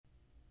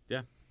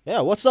Yeah.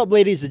 Yeah, what's up,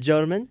 ladies and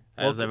gentlemen?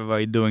 How's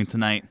everybody doing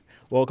tonight?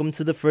 Welcome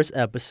to the first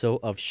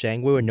episode of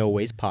Shangwei or No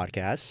Ways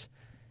podcast.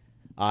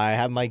 I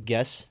have my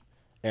guest,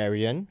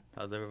 Arian.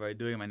 How's everybody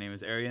doing? My name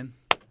is Arian.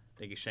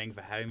 Thank you, Shang,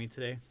 for having me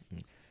today.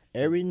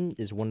 Arian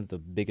is one of the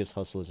biggest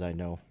hustlers I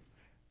know.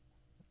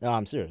 No,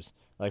 I'm serious.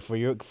 Like for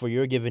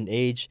your given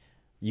age,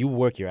 you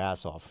work your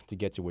ass off to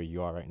get to where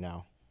you are right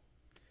now.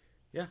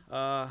 Yeah.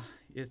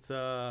 It's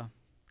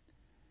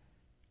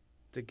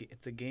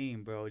a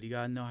game, bro. You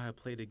gotta know how to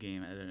play the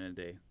game at the end of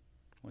the day.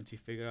 Once you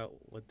figure out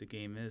what the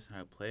game is and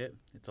how to play it,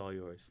 it's all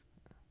yours.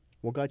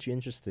 What got you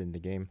interested in the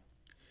game?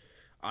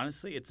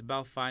 Honestly, it's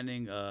about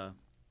finding a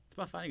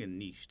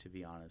niche. To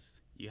be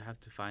honest, you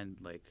have to find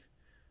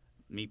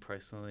me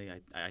personally.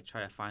 I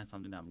try to find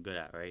something that I'm good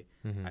at. Right.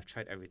 Mm-hmm. I've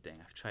tried everything.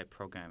 I've tried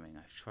programming.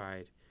 I've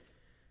tried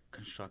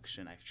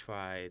construction. I've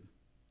tried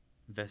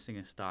investing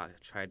in stock. I've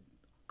tried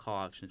call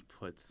options,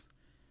 puts.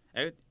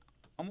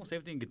 Almost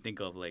everything you could think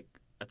of, like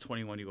a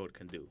 21-year-old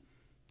can do.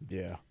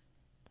 Yeah.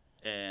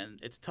 And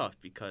it's tough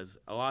because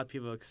a lot of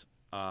people,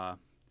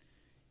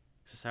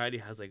 society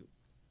has like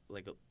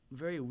a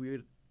very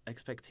weird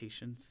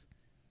expectations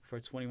for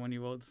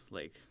 21-year-olds.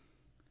 Like,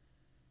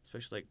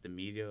 especially like the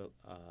media,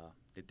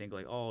 they think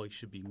like, oh, you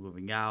should be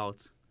moving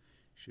out,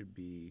 should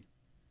be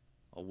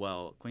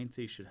well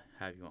acquainted, you should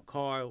have your own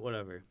car,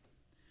 whatever.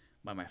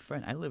 But my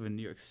friend, I live in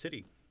New York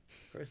City.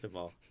 First of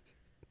all,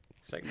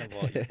 second of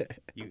all,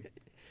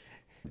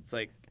 it's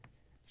like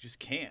you just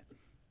can't.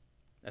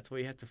 That's why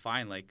you have to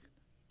find like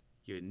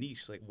your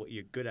niche, like what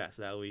you're good at,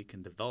 so that way you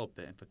can develop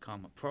it and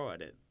become a pro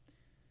at it.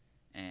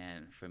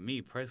 And for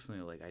me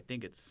personally, like I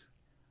think it's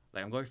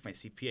like I'm going for my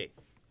CPA,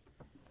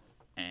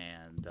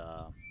 and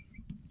a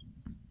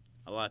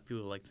lot of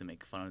people like to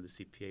make fun of the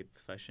CPA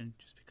profession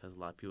just because a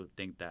lot of people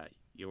think that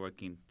you're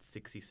working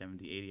 60,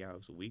 70, 80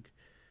 hours a week,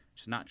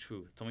 which is not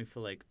true. It's only for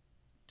like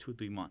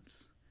 2-3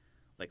 months,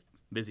 like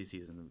busy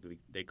season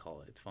they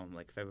call it. It's from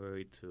like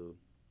February to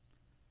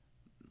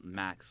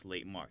max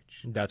late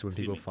March. That's when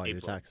people file April,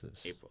 your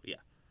taxes. April,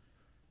 yeah.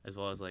 As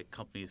well as like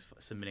companies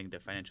submitting their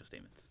financial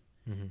statements.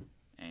 Mm-hmm.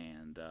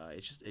 And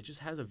it just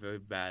has a very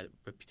bad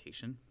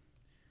reputation.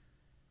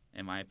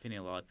 In my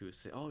opinion, a lot of people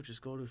say, "Oh,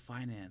 just go to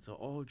finance," or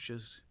 "Oh,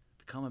 just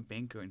become a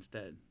banker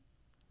instead."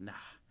 Nah,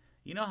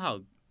 you know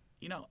how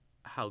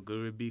good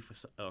it would be for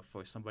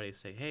somebody to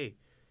say, "Hey,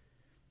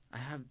 I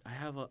have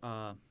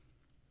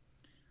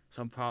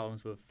some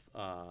problems with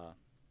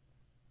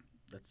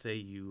let's say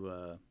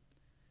you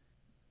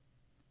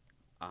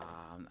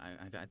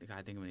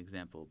I think of an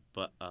example,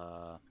 but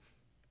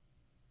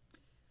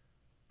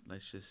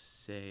let's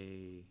just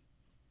say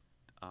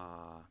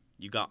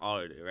you got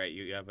audited, right?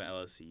 You have an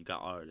LLC, you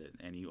got audited,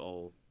 and you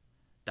owe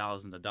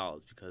thousands of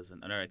dollars because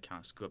another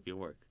account screwed up your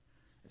work.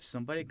 If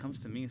somebody comes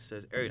to me and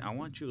says, "Eric, I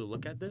want you to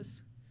look at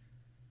this,"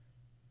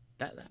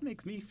 that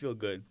makes me feel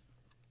good.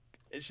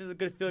 It's just a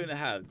good feeling to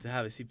have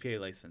a CPA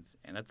license,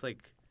 and that's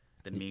like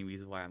the main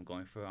reason why I'm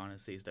going for it.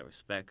 Honestly, is that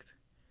respect.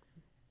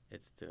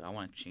 I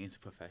want to change the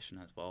profession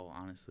as well.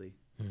 Honestly,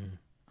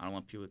 I don't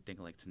want people to think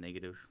like it's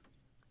negative.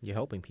 You're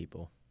helping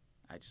people.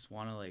 I just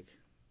want to like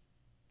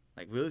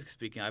really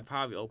speaking, I'd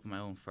probably open my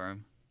own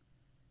firm.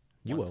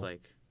 You will.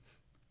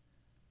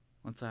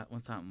 Once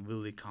I'm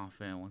really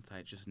confident, once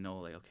I just know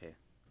like, okay,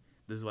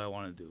 this is what I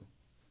want to do.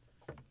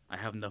 I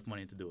have enough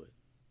money to do it.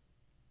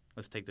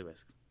 Let's take the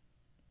risk.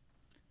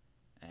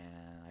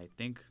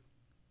 And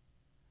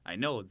I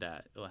know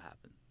that it'll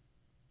happen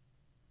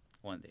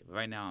one day. But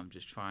right now, I'm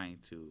just trying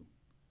to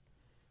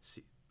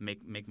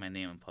make my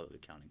name in public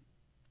accounting.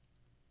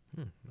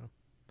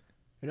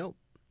 You know,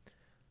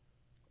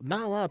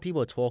 not a lot of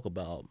people talk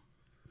about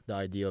the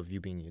idea of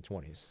you being in your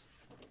 20s.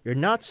 You're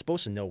not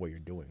supposed to know what you're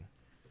doing,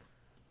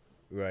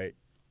 right?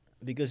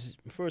 Because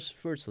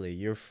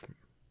firstly,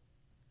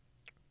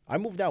 I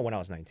moved out when I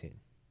was 19,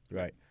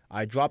 right?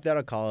 I dropped out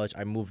of college.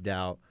 I moved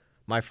out.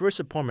 My first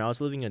apartment, I was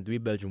living in a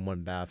 3-bedroom,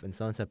 1-bath in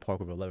Sunset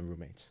Park with 11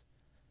 roommates.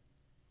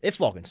 It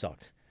fucking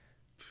sucked.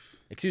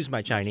 Excuse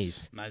my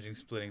Chinese. Imagine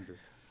splitting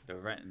the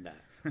rent and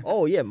that.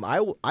 Oh yeah,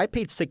 I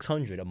paid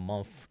 $600 a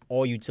month,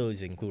 all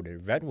utilities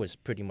included. Rent was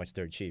pretty much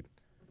dirt cheap,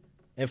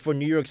 and for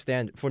New York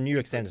standards,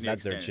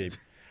 that's dirt cheap.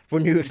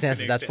 For New York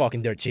standards, that's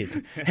fucking dirt cheap.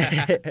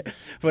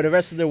 For the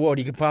rest of the world,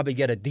 you could probably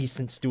get a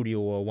decent studio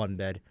or one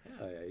bed.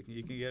 Yeah,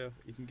 you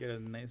can get a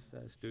nice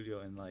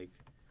studio in like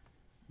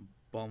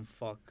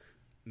bumfuck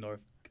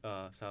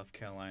South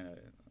Carolina,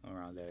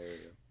 around that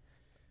area,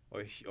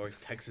 or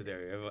Texas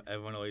area.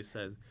 Everyone always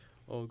says,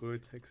 "Oh, go to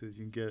Texas,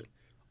 you can get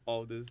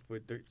all this for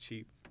dirt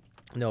cheap."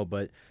 No,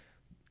 but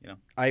you know,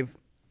 I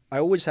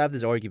always have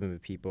this argument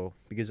with people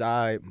because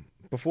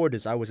before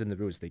this I was in the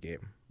real estate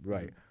game,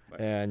 right? Right.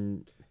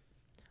 And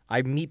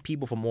I meet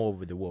people from all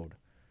over the world.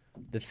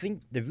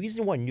 The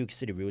reason why New York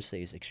City real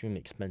estate is extremely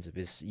expensive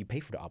is you pay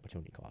for the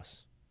opportunity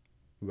cost,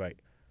 right?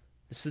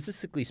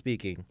 Statistically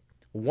speaking,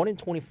 1 in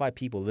 25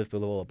 people live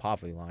below the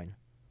poverty line,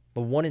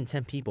 but 1 in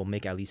 10 people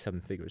make at least 7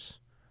 figures.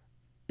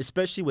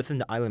 Especially within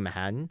the island of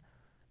Manhattan,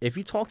 if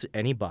you talk to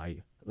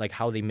anybody like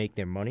how they make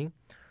their money,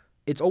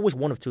 it's always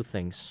one of two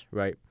things,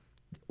 right?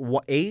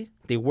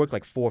 They they work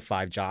like 4 or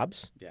 5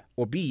 jobs. Yeah.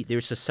 Or B, they're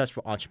a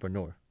successful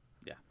entrepreneur.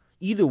 Yeah.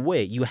 Either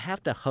way, you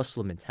have that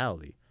hustler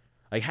mentality.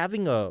 Like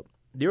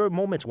there are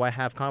moments where I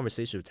have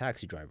conversations with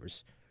taxi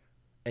drivers,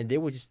 and they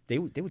would teach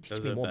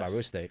Those me are the more about best. real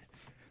estate.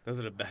 Those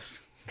are the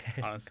best,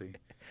 honestly.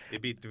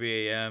 It'd be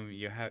 3 a.m.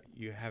 You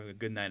have a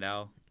good night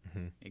out.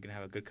 Mm-hmm. You can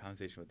have a good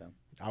conversation with them.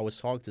 I was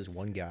talking to this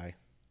one guy.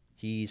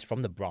 He's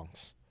from the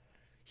Bronx.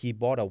 He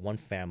bought a one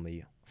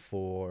family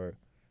for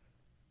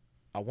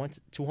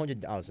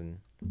 $200,000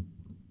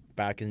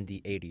 back in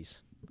the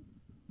 80s.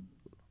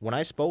 When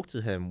I spoke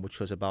to him, which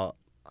was about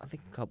I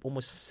think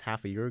almost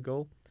half a year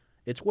ago,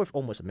 it's worth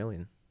almost $1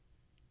 million.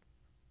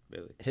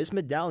 Really? His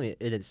medallion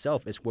in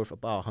itself is worth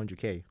about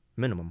 $100K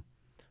minimum.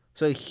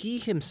 So he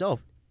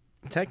himself,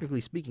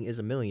 technically speaking, is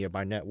a millionaire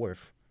by net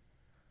worth.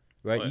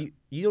 Right? Oh, yeah.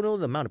 You don't know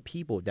the amount of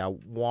people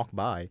that walk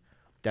by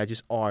that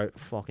just are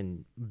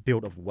fucking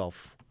built of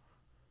wealth.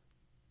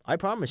 I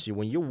promise you,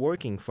 when you're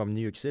working from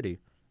New York City,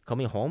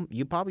 coming home,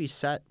 you probably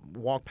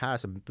walk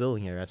past a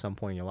billionaire at some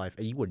point in your life,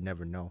 and you would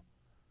never know.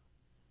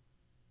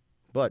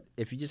 But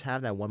if you just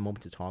have that one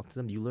moment to talk to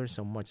them, you learn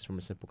so much from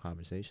a simple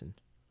conversation.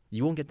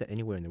 You won't get that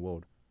anywhere in the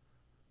world.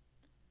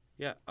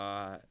 Yeah.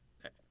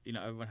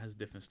 Everyone has a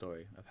different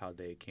story of how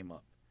they came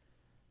up,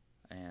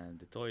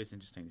 and it's always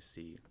interesting to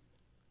see.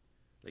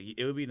 Like,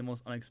 it would be the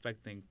most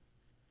unexpected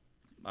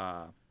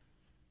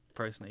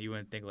person that you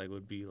wouldn't think like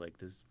would be like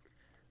this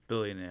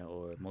billionaire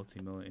or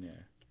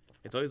multimillionaire.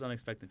 It's always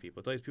unexpected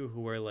people. It's always people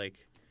who wear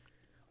like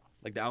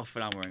the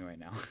outfit I'm wearing right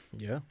now.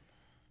 Yeah.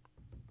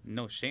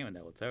 No shame in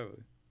that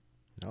whatsoever.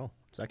 No,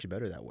 it's actually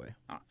better that way.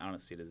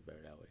 Honestly, it is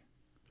better that way.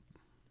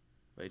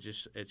 But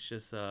it's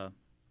just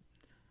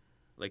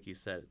like you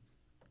said,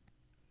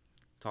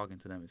 talking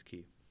to them is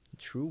key.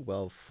 True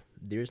wealth,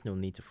 there's no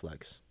need to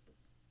flex.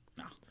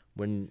 No.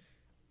 When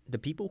the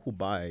people who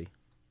buy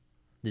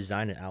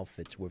designer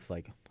outfits with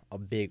like a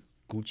big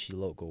Gucci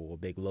logo or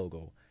big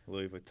logo,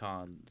 Louis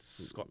Vuitton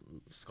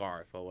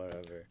scarf or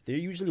whatever, they're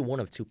usually one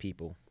of two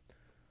people.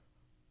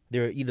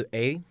 They're either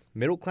A,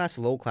 middle class,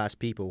 low class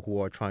people who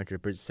are trying to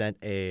present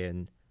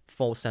a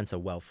false sense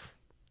of wealth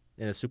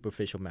in a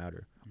superficial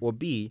matter, or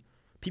B,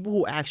 people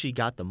who actually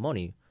got the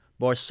money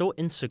but are so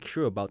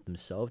insecure about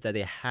themselves that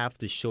they have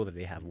to show that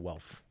they have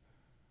wealth.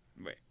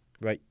 right?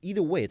 Right?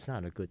 Either way, it's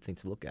not a good thing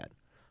to look at.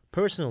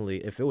 Personally,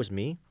 if it was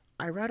me,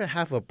 I'd rather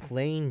have a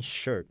plain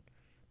shirt,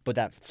 but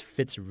that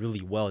fits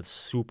really well. It's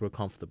super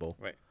comfortable.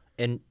 Right.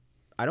 And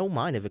I don't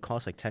mind if it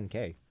costs like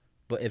 $10K.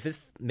 But if it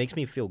makes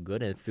me feel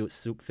good and it fits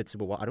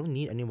super well, I don't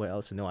need anyone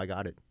else to know I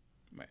got it.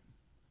 Right.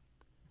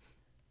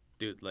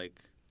 Dude, like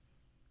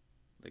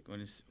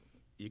when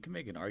you can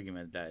make an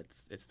argument that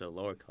it's the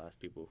lower class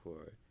people who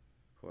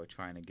are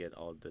trying to get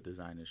all the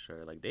designer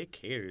shirt. Like, they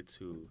cater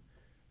to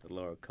the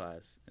lower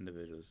class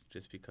individuals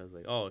just because,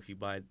 like, oh, if you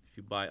buy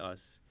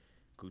us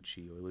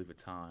Gucci or Louis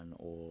Vuitton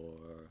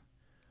or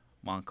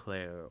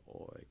Montclair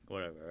or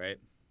whatever, right?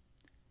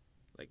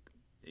 Like,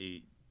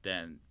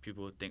 then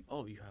people would think,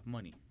 oh, you have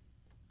money.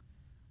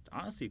 It's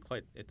honestly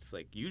it's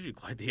like usually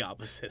quite the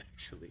opposite,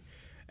 actually.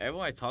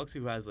 Everyone I talk to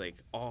who has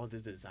like all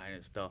this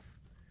designer stuff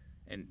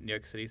in New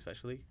York City,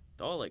 especially,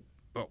 they're all like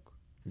broke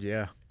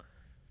Yeah.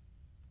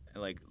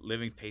 and like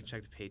living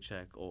paycheck to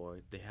paycheck, or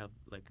they have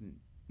like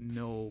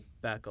no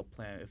backup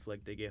plan if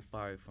like they get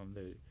fired from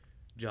their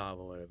job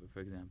or whatever,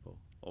 for example,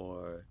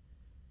 or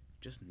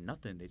just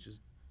nothing. They just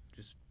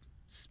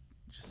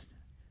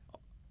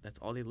that's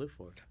all they live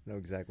for. No,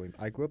 exactly.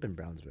 I grew up in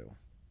Brownsville.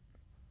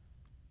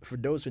 For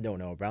those who don't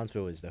know,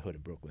 Brownsville is the hood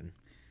of Brooklyn.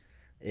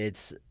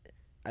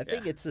 I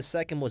think it's the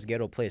second most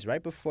ghetto place,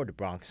 right before the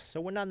Bronx.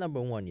 So we're not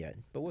number one yet,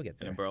 but we'll get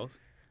there. In the boroughs?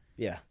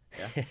 Yeah.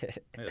 Yeah.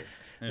 Really?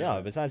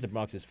 No, besides the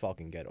Bronx is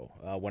fucking ghetto.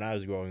 When I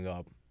was growing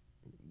up,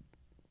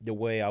 the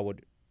way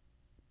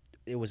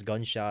it was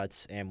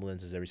gunshots,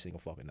 ambulances every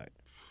single fucking night.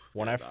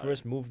 When I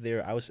first moved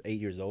there, I was 8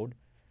 years old.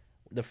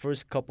 The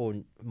first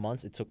couple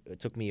months, it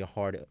took me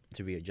hard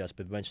to readjust,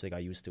 but eventually I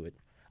got used to it.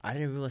 I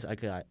didn't realize I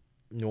could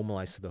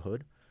normalize to the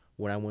hood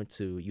when I went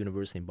to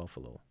university in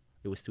Buffalo.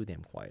 It was too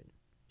damn quiet.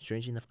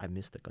 Strangely enough, I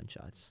missed the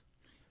gunshots.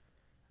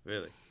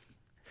 Really?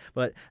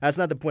 But that's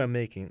not the point I'm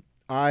making.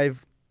 I'm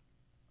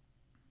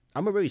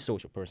a very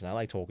social person. I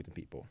like talking to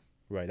people.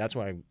 Right? That's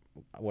why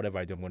whatever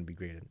I do, I'm going to be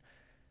great at.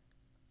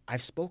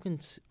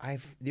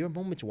 There are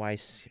moments where I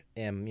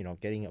am,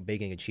 getting a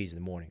bacon and cheese in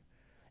the morning,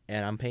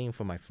 and I'm paying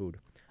for my food.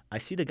 I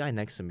see the guy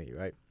next to me,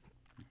 right?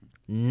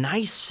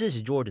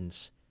 Nicest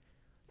Jordans.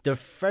 The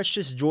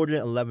freshest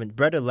Jordan 11,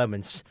 Bread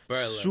 11s,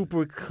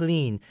 super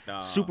clean,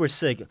 super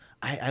sick.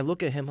 I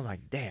look at him, I'm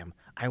like, damn,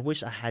 I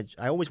always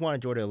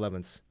wanted Jordan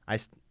 11s.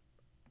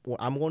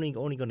 I'm only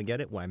going to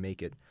get it when I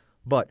make it.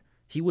 But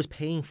he was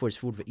paying for his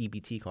food with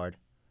EBT card.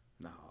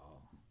 No.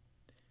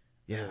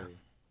 Yeah. Really?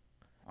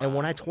 Wow. And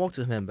when I talk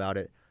to him about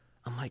it,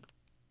 I'm like,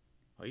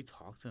 oh, you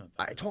talk to him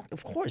about it?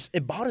 Of course,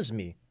 it bothers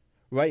me,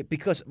 right?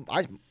 Because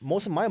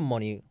most of my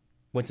money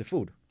went to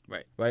food.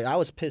 Right. Right? I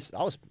was pissed.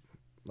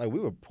 We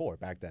were poor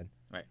back then.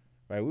 Right.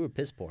 Right? We were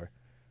piss poor.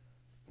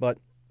 But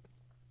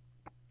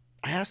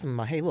I asked him,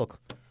 hey, look,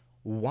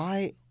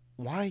 why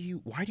why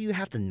do you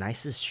have the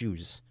nicest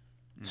shoes,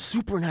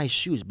 super nice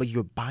shoes, but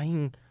you're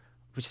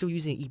still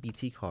using an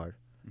EBT card?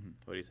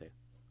 What do you say?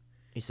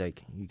 He's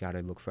like, you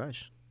gotta look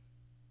fresh.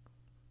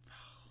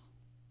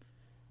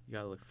 You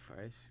gotta look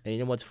fresh. And you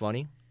know what's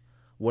funny?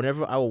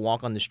 Whenever I would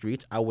walk on the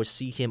streets, I would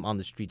see him on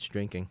the streets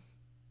drinking.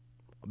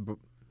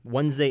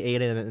 Wednesday,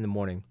 8 a.m. in the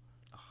morning.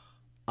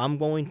 I'm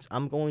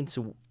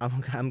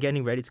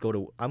getting ready to go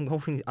to. I'm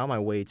going on my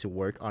way to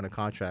work on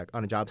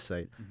a job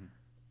site,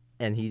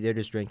 and they're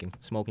just drinking,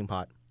 smoking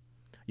pot.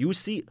 You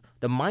see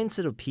the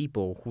mindset of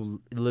people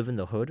who live in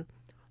the hood.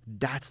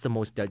 That's the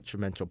most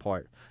detrimental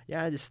part.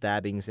 Yeah, the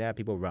stabbings. Yeah,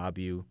 people rob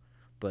you,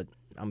 but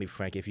I'll be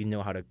frank. If you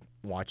know how to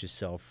watch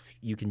yourself,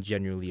 you can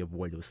genuinely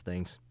avoid those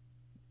things.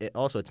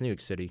 It's New York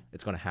City.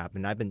 It's gonna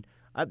happen.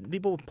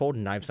 People pulled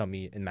knives on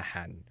me in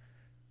Manhattan.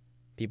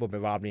 People have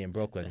been robbing me in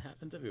Brooklyn. It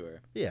happens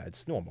everywhere. Yeah,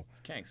 it's normal.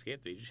 You can't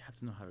escape it. You just have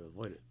to know how to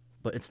avoid it.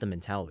 But it's the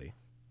mentality.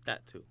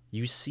 That too.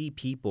 You see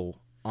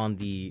people on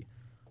the,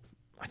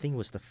 I think it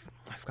was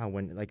I forgot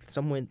when, like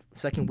somewhere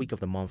second week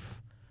of the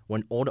month,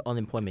 when all the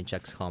unemployment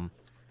checks come.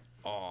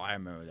 Oh, I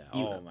remember that.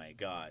 Oh my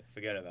God,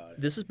 forget about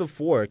it. This is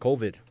before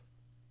COVID.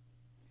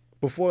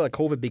 Before like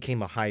COVID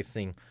became a high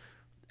thing,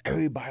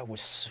 everybody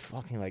was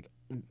fucking like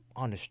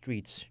on the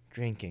streets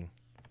drinking,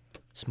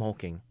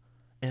 smoking.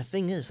 And the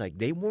thing is, like,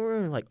 they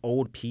weren't like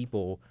old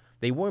people.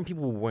 They weren't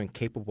people who weren't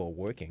capable of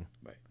working.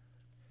 Right.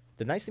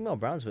 The nice thing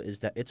about Brownsville is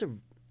that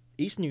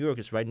East New York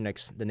is right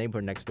next the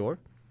neighborhood next door.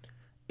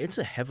 It's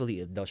a heavily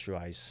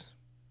industrialized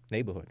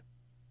neighborhood.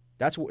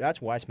 That's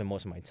where I spend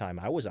most of my time.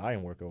 I was an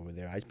iron worker over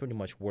there. I pretty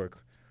much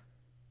work.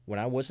 When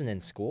I wasn't in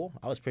school,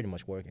 I was pretty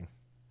much working.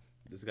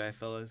 This guy,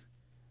 fellas,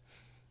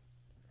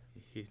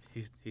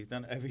 he's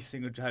done every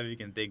single job you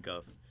can think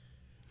of.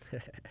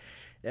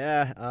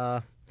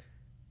 Yeah.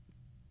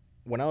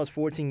 When I was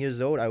 14 years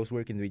old, I was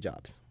working 3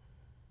 jobs.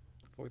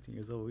 14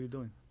 years old, what are you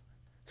doing?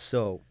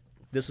 So,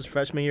 this was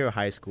freshman year of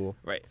high school.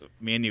 Right.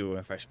 Me and you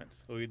were freshmen.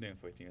 What were you doing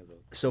 14 years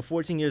old? So,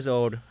 14 years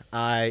old,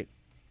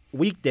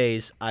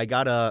 weekdays, I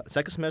got a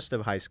second semester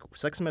of high school,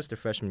 second semester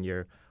freshman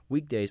year.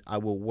 Weekdays, I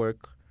will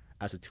work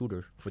as a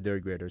tutor for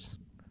third graders.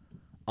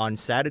 On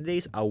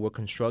Saturdays, I will work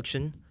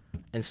construction.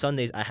 And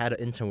Sundays, I had an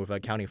intern with an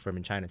accounting firm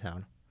in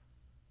Chinatown.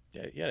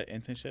 Yeah, you had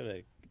an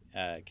internship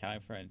at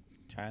accounting firm in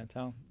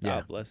Chinatown? Yeah.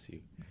 God bless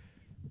you.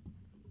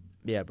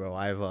 Yeah, bro,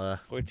 I've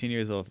 14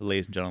 years old,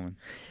 ladies and gentlemen.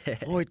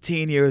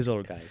 14 years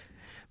old, guys.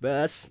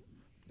 But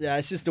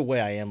it's just the way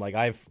I am. Like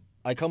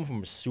I come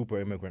from a super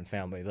immigrant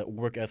family. The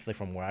work ethic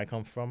from where I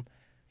come from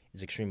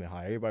is extremely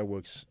high. Everybody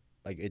works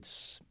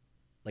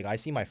I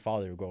see my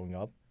father growing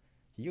up.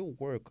 He'll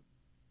work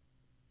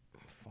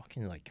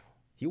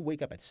he'll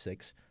wake up at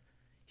 6.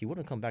 He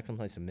wouldn't come back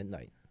sometimes at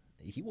midnight.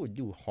 He would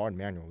do hard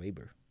manual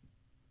labor.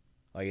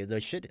 Like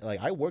the shit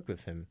I worked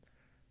with him.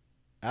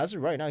 As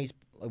of right now,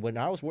 when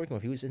I was working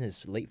with him, he was in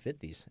his late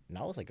 50s. And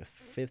I was like a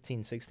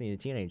 15, 16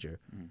 teenager.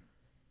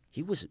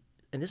 He was,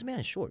 and this man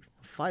is short.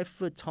 5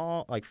 foot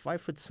tall, like 5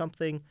 foot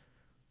something,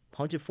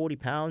 140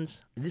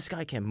 pounds. And this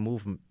guy can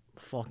move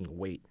fucking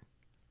weight.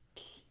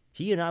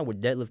 He and I were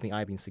deadlifting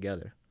I-beams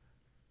together.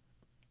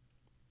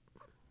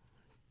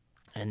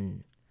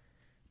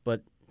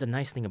 But the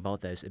nice thing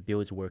about that is it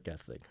builds work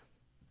ethic.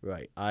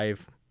 Right. I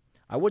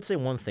would say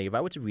one thing. If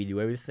I were to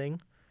redo everything,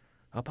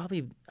 I'll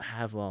probably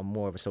have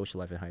more of a social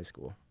life in high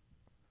school.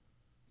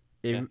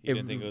 You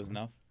didn't think it was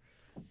enough?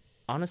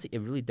 Honestly, it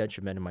really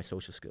detrimented my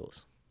social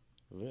skills.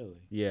 Really?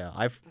 Yeah,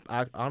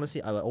 I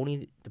honestly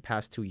only the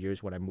past 2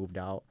 years when I moved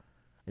out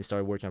and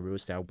started working on real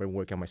estate, I've been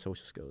working on my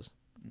social skills.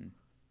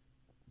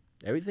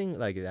 Everything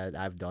like that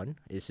I've done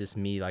is just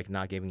me like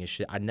not giving a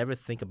shit. I never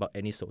think about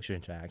any social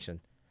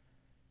interaction.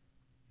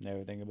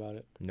 Never think about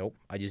it? Nope.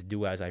 I just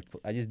do I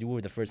just do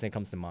what the first thing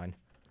comes to mind.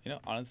 You know,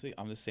 honestly,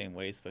 I'm the same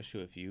way, especially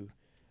with you.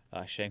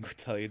 Shane will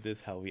tell you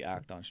this, how we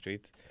act on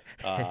streets.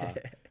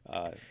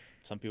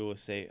 Some people will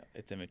say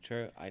it's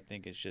immature. I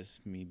think it's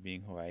just me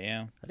being who I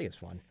am. I think it's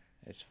fun.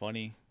 It's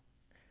funny.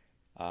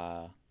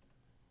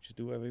 Just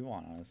do whatever you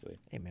want, honestly.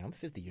 Hey, man, I'm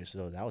 50 years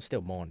old. I was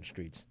still mowing the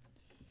streets.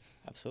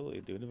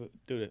 Absolutely,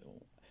 dude.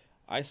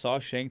 I saw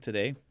Shane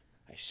today.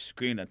 I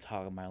screamed at the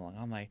top of my lung.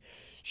 I'm like,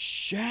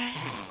 Shane!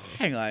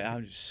 Like,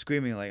 I'm just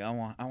screaming like I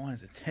want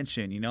his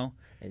attention, you know?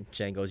 And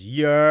Shane goes,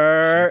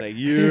 "Yer." She's like,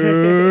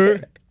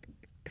 "Yer."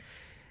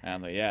 And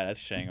I'm like, yeah, that's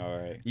Shang, all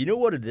right. You know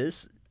what it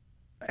is?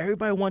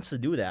 Everybody wants to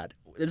do that.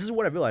 This is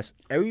what I realized.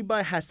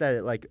 Everybody has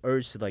that like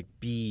urge to like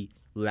be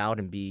loud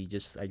and be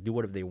just like do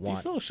whatever they want.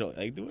 Be social,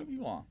 like do whatever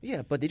you want.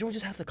 Yeah, but they don't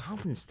just have the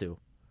confidence to.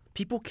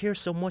 People care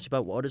so much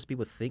about what other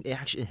people think. It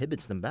actually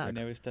inhibits them back.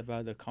 They never step out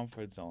of their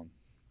comfort zone.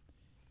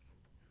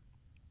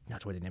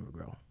 That's why they never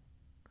grow.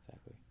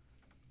 Exactly.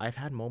 I've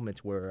had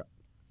moments where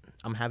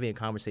I'm having a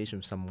conversation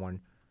with someone,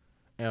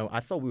 and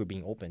I thought we were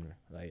being open.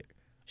 Like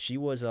she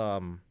was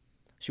a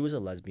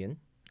lesbian.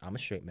 I'm a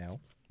straight male.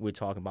 We were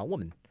talking about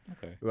women.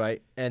 Okay.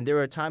 Right? And there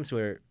are times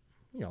where,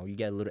 you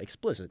get a little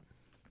explicit.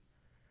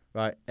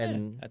 Right?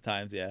 And at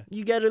times, yeah.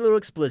 You get a little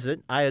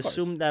explicit. I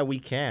assume that we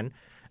can.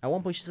 At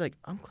one point, she's like,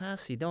 "I'm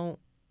classy. Don't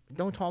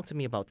talk to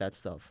me about that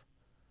stuff."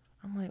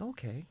 I'm like,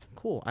 okay,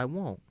 cool, I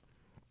won't.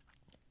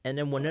 And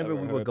then whenever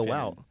Whatever we her would go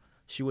out, opinion.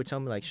 she would tell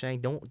me like, Shang,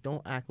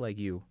 don't act like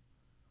you.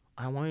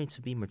 I want you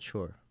to be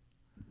mature.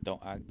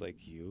 Don't act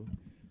like you.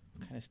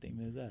 What kind of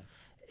statement is that?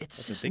 It's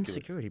That's just ridiculous.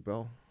 insecurity,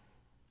 bro.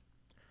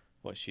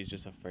 What, she's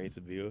just afraid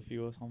to be with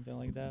you or something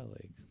like that?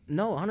 Like,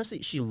 No,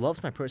 honestly, she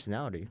loves my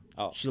personality.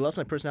 oh, She loves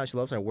my personality. She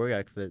loves my work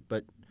ethic,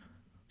 but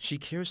she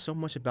cares so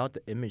much about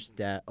the image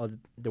that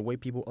the way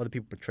other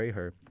people portray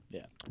her,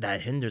 yeah.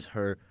 that hinders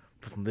her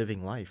from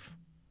living life.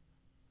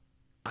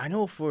 I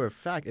know for a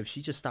fact if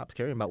she just stops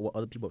caring about what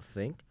other people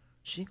think,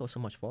 she can go so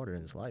much farther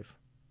in this life.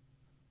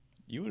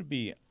 You would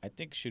be, I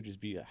think she'd just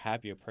be a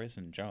happier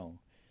person in general.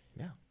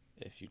 Yeah.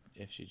 If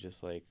she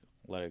just like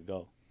let it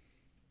go.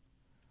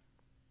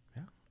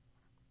 Yeah.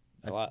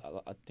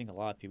 I think a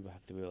lot of people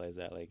have to realize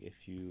that, like,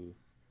 if you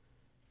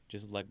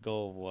just let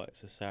go of what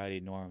society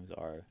norms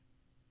are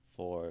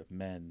for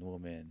men,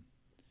 women,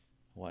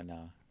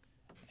 whatnot,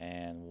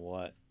 and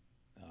what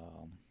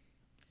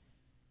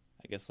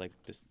I guess like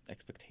this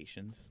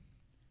expectations,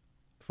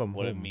 From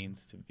what it whom?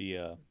 means to be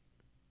a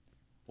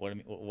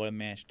what a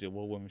man should do,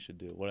 what women should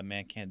do, what a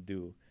man can't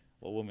do,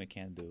 what women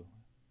can do.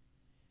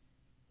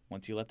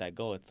 Once you let that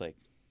go, it's like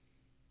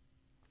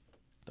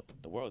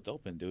the world's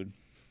open, dude.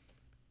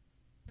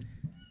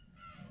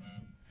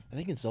 I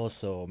think it's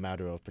also a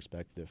matter of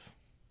perspective.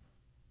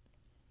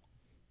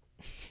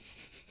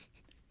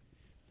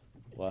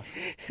 What?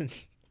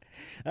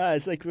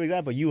 It's like, for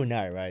example, you and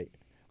I, right?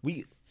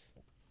 We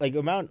like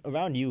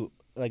around you.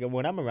 Like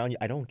when I'm around you,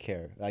 I don't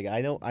care. Like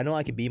I know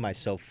I can be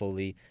myself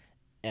fully,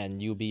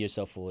 and you be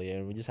yourself fully,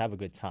 and we just have a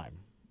good time.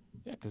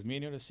 Yeah, because me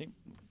and you're the same.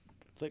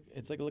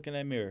 It's like looking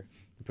at a mirror.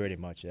 Pretty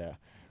much, yeah.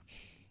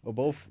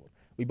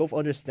 We both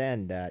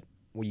understand that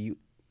we.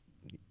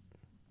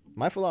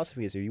 My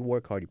philosophy is if you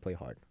work hard, you play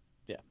hard.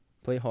 Yeah.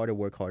 Play harder,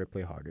 work harder,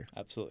 play harder.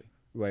 Absolutely.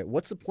 Right.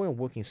 What's the point of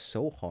working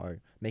so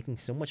hard, making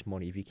so much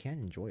money if you can't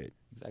enjoy it?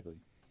 Exactly.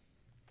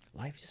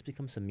 Life just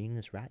becomes a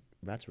meaningless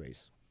rat's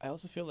race. I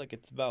also feel like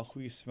it's about who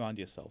you surround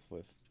yourself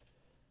with.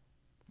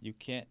 You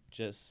can't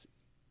just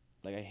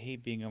like I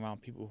hate being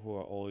around people who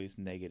are always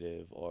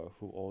negative or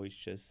who always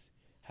just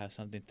have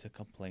something to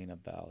complain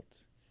about.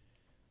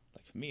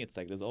 Like for me, it's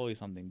like there's always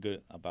something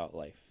good about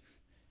life.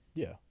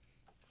 Yeah.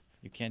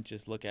 You can't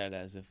just look at it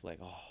as if like,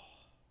 oh,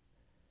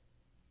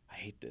 I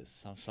hate this,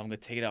 so I'm gonna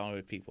take it out on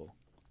other people.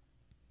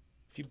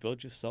 If you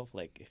build yourself,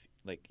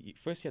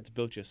 first you have to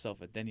build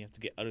yourself, and then you have to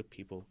get other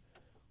people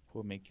who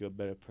will make you a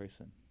better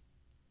person.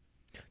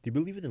 Do you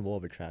believe in the law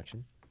of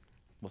attraction?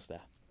 What's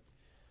that?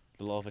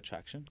 The law of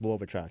attraction? Law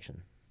of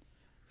attraction.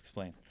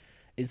 Explain.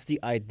 It's the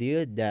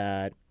idea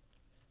that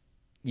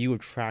you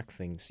attract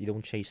things, you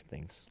don't chase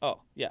things.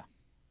 Oh, yeah.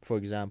 For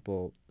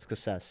example,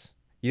 success.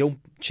 You don't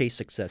chase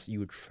success,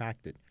 you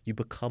attract it. You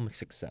become a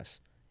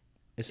success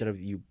instead of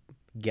you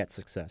get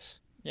success.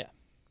 Yeah.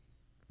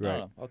 Right.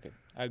 No, okay.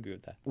 I agree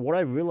with that. What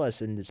I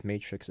realized in this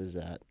matrix is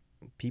that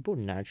people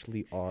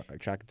naturally are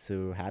attracted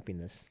to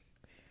happiness.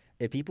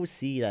 If people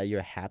see that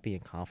you're happy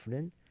and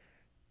confident,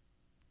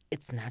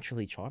 it's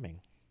naturally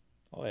charming.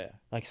 Oh, yeah.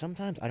 Like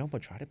sometimes I don't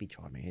try to be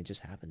charming, it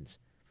just happens.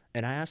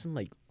 And I asked him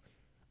like,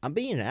 I'm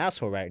being an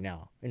asshole right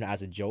now,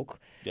 as a joke.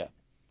 Yeah.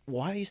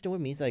 Why are you still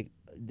with me? He's like,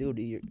 dude,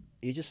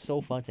 you're just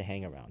so fun to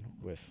hang around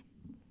with.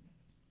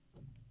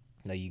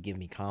 Like you give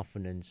me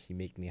confidence, you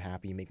make me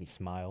happy, you make me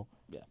smile.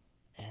 Yeah.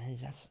 And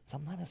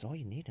sometimes that's all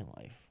you need in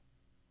life.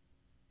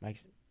 Like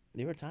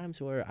there are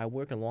times where I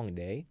work a long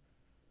day,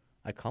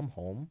 I come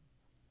home,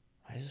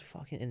 I just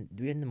and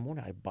 3 in the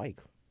morning I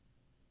bike.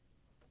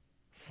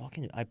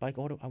 I bike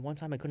one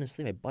time I couldn't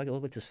sleep. I bike all the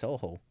way to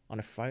Soho on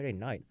a Friday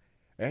night.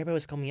 Everybody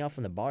was coming out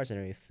from the bars and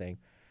everything,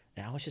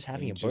 and I was just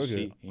having a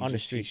burger on the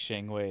street. See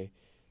Shangwei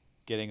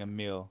getting a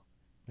meal.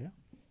 Yeah.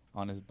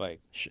 On his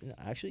bike.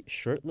 Actually,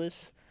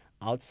 shirtless,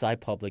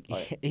 outside public, Oh,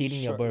 yeah.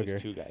 eating a burger.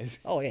 Two guys.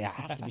 Oh yeah,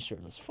 I have to be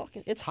shirtless.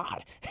 It's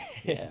hot.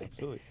 Yeah,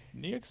 absolutely.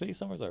 New York City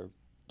summers are.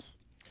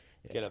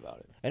 Forget about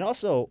it. And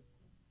also,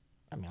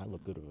 I mean, I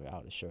look good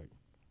without a shirt.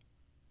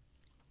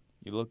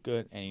 You look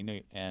good, and you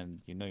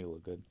know you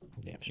look good.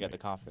 Yeah, you got the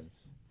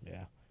confidence.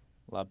 Yeah.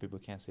 A lot of people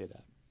can't say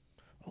that.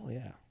 Oh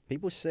yeah,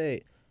 people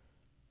say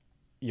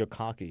you're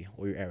cocky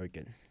or you're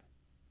arrogant.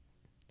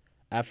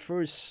 At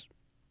first,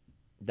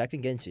 that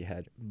can get into your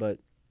head, but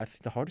I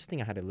think the hardest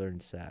thing I had to learn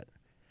is that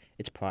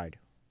it's pride.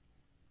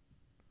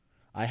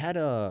 I had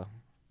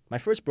my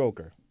first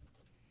broker.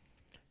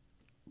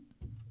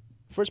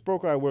 First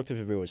broker I worked with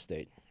in real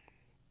estate.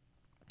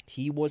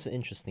 He was an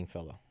interesting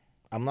fellow.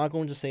 I'm not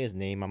going to say his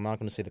name. I'm not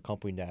going to say the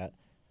company that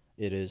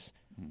it is.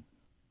 Mm.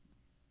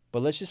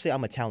 But let's just say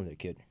I'm a talented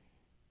kid.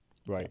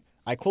 Right.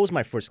 I closed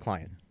my first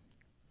client.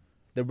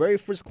 The very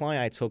first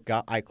client I took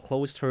out, I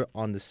closed her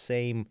on the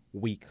same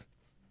week.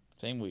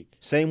 Same week.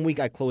 Same week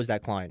I closed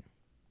that client.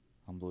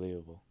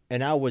 Unbelievable.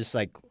 And I was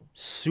like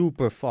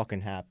super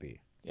fucking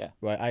happy. Yeah.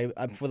 Right.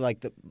 I for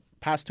like the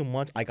past 2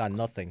 months I got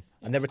nothing.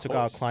 Yeah, I never took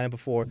out a client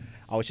before.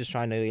 I was just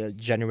trying to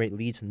generate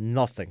leads.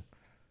 Nothing.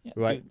 Yeah,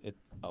 right. Dude,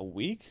 a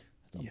week?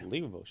 That's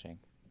unbelievable, Shane.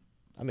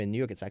 I mean, New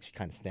York, it's actually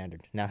kind of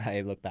standard now that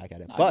I look back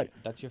at it. Nah, But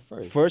that's your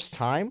first. first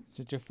time,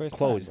 It's your first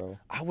closed. time, bro.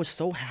 I was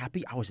so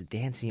happy. I was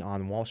dancing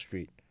on Wall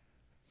Street.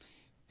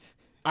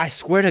 I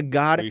swear to Were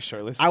God, you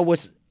shirtless? I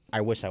was. I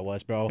wish I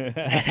was, bro.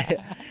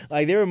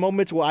 Like there were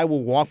moments where I would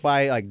walk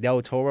by like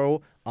Del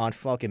Toro on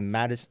fucking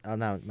Madison.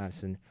 Not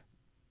Madison.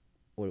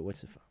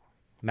 What's it?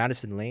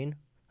 Madison Lane.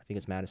 I think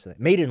it's Madison.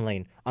 Maiden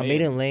Lane. On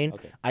Maiden Lane,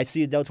 Okay. I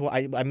see a Del Toro.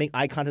 I make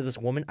eye contact with this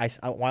woman.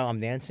 While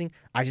I'm dancing,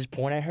 I just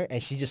point at her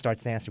and she just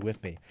starts dancing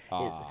with me.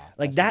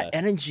 Like that's that the best.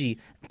 energy,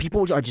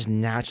 people are just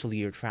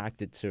naturally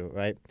attracted to,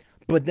 right?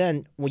 But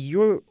then when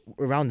you're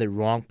around the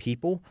wrong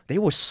people, they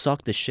will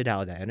suck the shit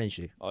out of that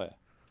energy. Oh yeah.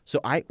 So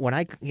when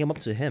I came up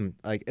to him,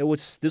 like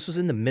this was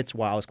in the midst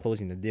while I was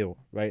closing the deal,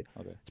 right?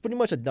 Okay. It's pretty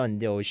much a done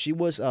deal. She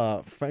was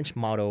a French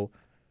model.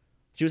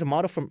 She was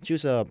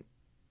a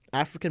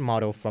African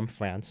model from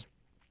France.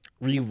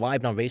 We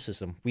vibed on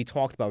racism. We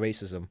talked about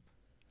racism.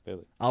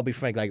 Really. I'll be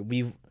frank, like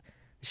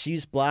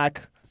she's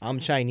black, I'm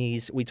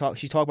Chinese. She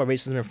talked about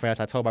racism in France,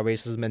 I talked about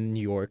racism in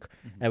New York.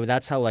 And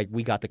that's how like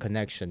we got the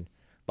connection.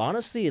 But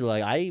honestly,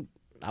 like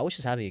I was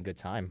just having a good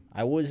time.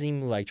 I wasn't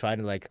even like trying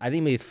to like. I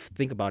didn't even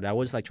think about it. I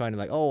was like trying to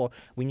like, oh,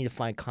 we need to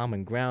find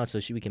common ground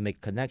so we can make a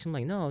connection. I'm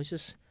like, no, it's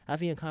just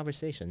having a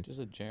conversation. Just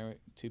a generic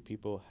two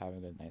people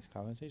having a nice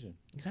conversation.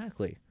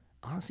 Exactly.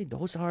 Honestly,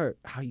 that's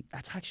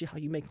actually how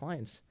you make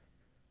clients.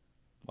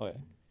 Oh yeah.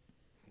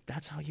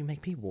 That's how you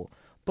make people.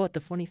 But the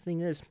funny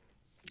thing is,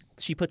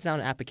 she puts down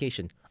an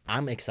application.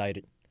 I'm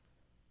excited.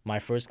 My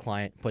first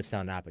client puts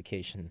down an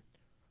application,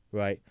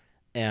 right?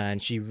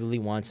 And she really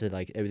wants it,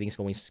 like, everything's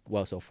going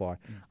well so far.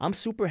 I'm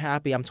super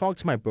happy. I'm talking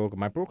to my broker.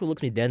 My broker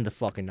looks me dead in the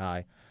fucking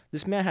eye.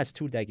 This man has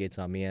 2 decades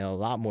on me and a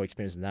lot more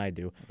experience than I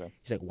do. Okay.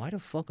 He's like, why the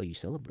fuck are you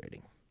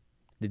celebrating?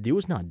 The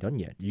deal's not done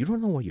yet. You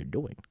don't know what you're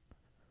doing.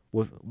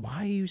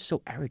 Why are you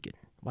so arrogant?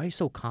 Why are you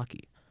so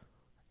cocky?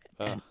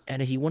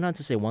 And he went on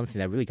to say one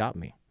thing that really got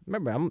me.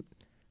 Remember, I'm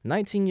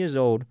 19 years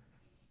old,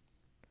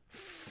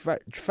 fresh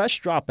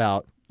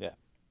dropout. Yeah.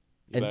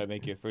 You better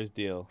make your first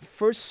deal.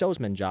 First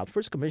salesman job,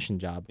 first commission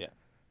job. Yeah.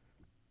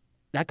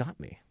 That got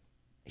me.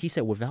 He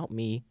said, without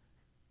me,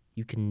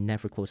 you can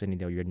never close any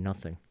deal. You're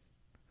nothing.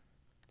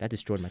 That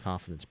destroyed my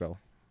confidence, bro.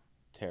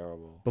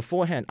 Terrible.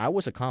 Beforehand, I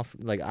was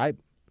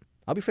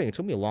I'll be frank, it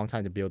took me a long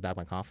time to build back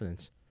my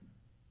confidence.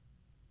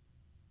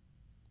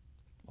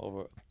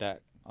 Over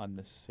that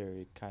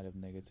unnecessary kind of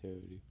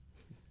negativity.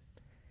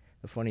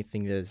 The funny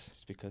thing is,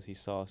 Just because he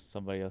saw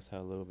somebody else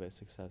have a little bit of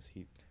success,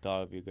 he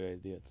thought it'd be a good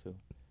idea too.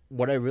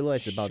 what I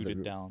realized about Shoot the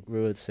it down.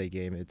 real estate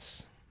game,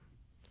 it's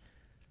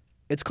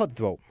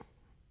cutthroat,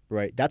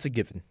 right? That's a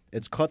given.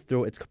 It's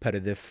cutthroat. It's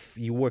competitive.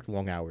 You work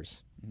long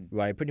hours,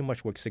 right? I pretty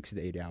much worked 60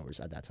 to 80 hours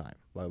at that time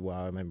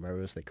while I'm in my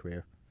real estate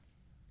career.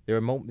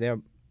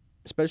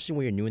 Especially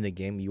when you're new in the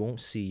game, you won't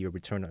see your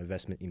return on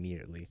investment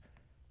immediately,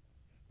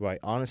 right?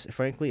 Honestly,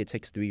 frankly, it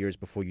takes 3 years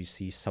before you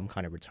see some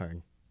kind of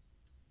return,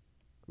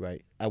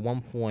 right? At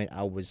one point,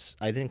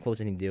 I didn't close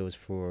any deals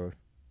for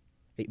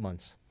 8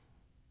 months.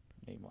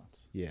 8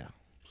 months. Yeah.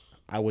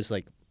 I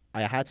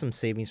had some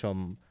savings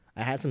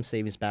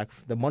back.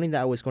 The money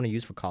that I was going to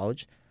use for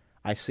college,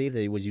 I saved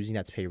it. I was using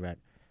that to pay rent.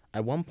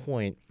 At one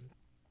point,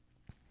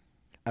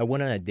 I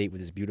went on a date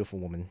with this beautiful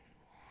woman.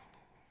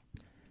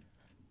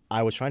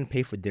 I was trying to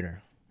pay for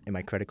dinner, and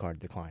my credit card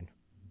declined.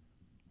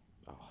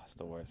 Oh, that's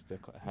the worst.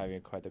 Having a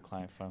card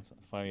decline from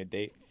your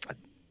date.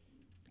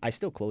 I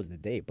still closed the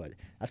date, but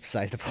that's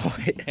besides the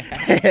point.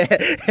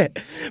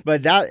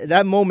 But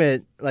that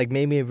moment like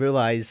made me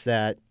realize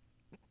that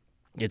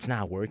it's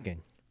not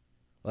working.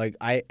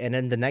 And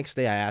then the next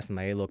day I asked him,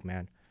 hey, look,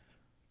 man,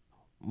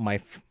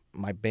 my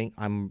bank,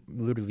 I'm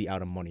literally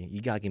out of money.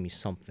 You gotta give me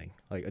something,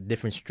 like a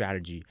different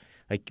strategy.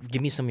 Like,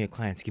 give me some of your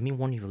clients. Give me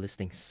one of your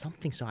listings,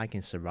 something so I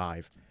can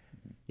survive.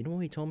 You know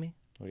what he told me?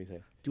 What do you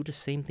say? Do the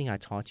same thing I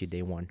taught you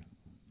day one.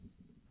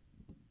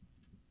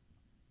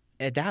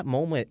 At that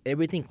moment,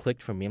 everything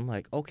clicked for me. I'm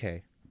like,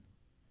 okay,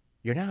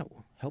 you're not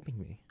helping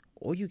me.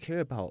 All you care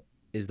about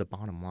is the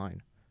bottom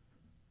line.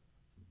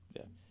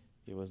 Yeah.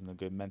 He wasn't a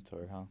good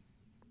mentor, huh?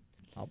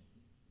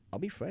 I'll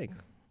be frank.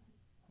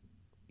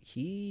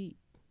 He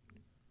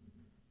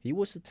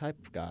was the type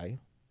of guy,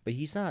 but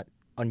he's not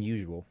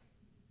unusual.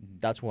 Mm-hmm.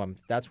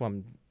 That's what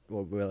I'm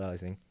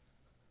realizing.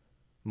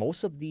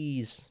 Most of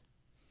these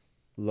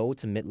low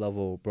to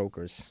mid-level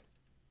brokers,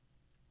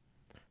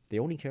 they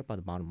only care about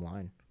the bottom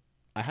line.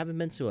 I haven't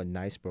been to a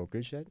nice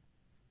brokerage yet,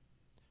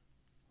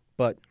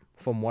 but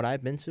from what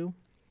I've been to,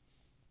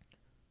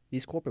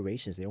 these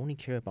corporations, they only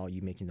care about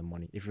you making the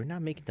money. If you're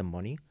not making the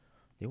money,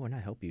 they will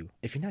not help you.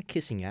 If you're not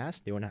kissing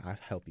ass, they will not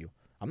help you.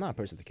 I'm not a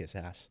person to kiss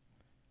ass.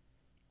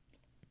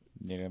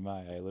 Neither am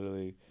I. I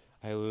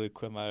literally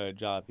quit my other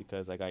job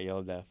because I got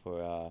yelled at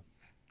for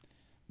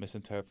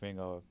misinterpreting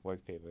a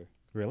work paper.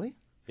 Really?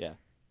 Yeah.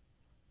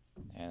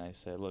 And I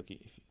said, look,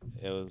 it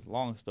was a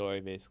long story,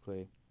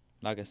 basically.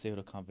 I'm not going to say who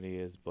the company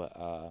is, but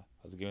I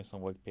was given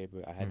some work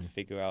paper. I had to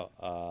figure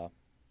out,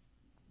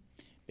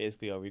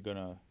 basically, are we going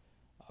to,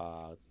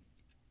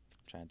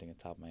 trying to think on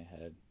top of my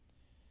head.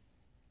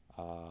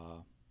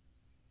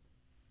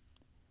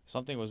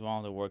 something was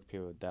wrong with the work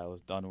period that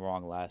was done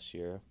wrong last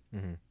year,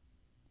 Mm-hmm.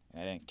 and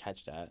I didn't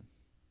catch that.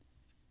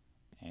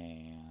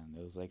 And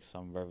it was like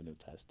some revenue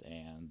test,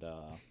 and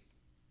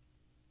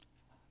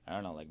I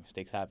don't know, like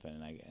mistakes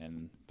happen,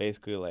 and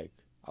basically like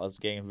I was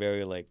getting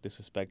very like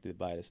disrespected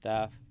by the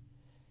staff,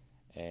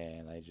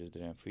 and I just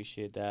didn't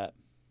appreciate that,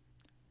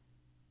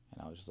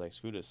 and I was just like,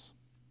 screw this.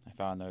 I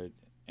found another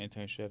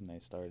internship, and I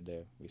started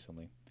there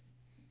recently.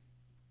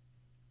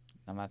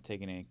 I'm not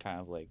taking any kind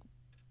of like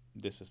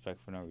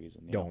disrespect for no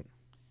reason. You know? Don't.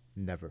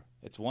 Never.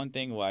 It's one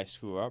thing where I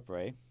screw up,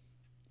 right?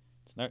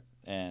 It's not,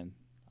 and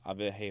I'll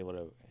be like, hey,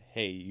 whatever.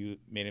 Hey, you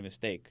made a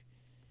mistake.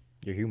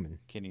 You're human.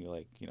 Can you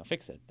like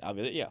fix it? I'll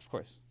be like, yeah, of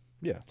course.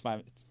 Yeah.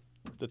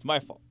 That's my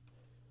fault.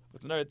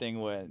 It's another thing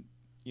when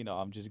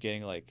I'm just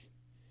getting like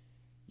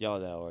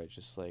yelled at or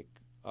just like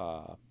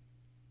what's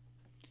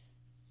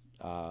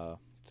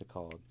it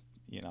called?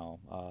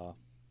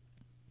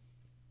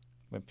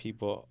 When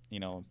people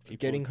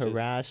Getting just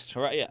harassed.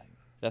 Yeah,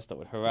 that's the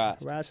word.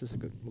 Harassed. Harass is a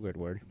good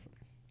word.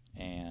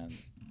 And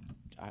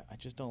I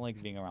just don't like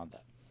being around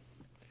that.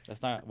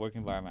 That's not a work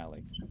environment I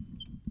like.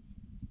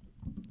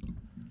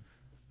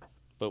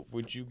 But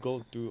would you go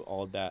through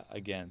all that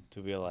again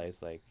to realize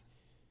like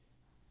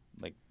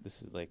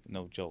this is like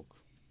no joke?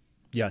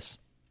 Yes.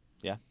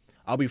 Yeah?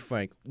 I'll be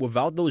frank.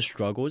 Without those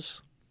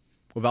struggles,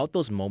 without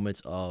those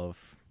moments of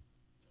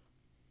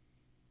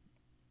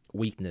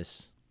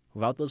weakness,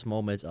 without those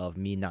moments of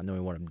me not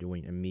knowing what I'm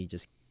doing and me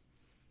just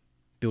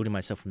building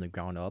myself from the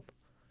ground up,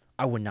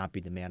 I would not be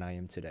the man I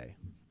am today.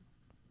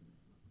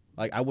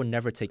 Like, I would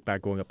never take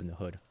back growing up in the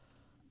hood.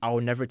 I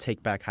would never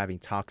take back having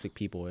toxic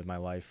people in my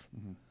life.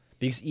 Mm-hmm.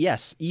 Because,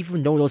 yes,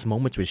 even though those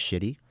moments were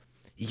shitty,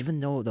 even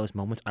though those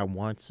moments I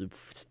wanted to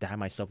stab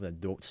myself in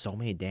the throat so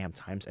many damn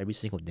times every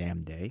single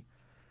damn day,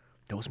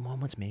 those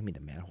moments made me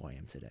the man who I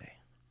am today.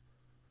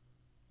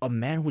 A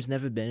man who's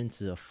never been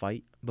into a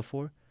fight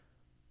before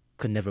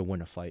could never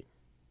win a fight.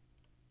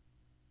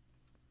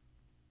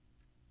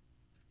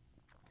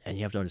 And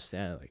you have to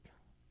understand, like,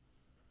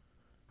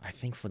 I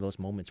think for those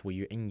moments where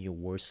you're in your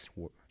worst,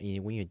 when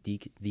you're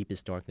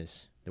deepest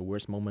darkness, the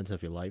worst moments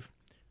of your life,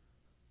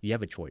 you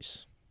have a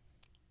choice.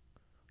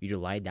 You either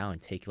lie down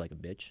and take it like a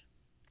bitch,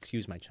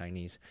 excuse my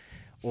Chinese,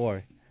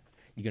 or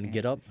you're gonna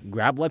get up,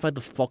 grab life by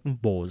the fucking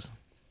balls,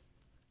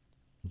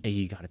 and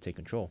you gotta take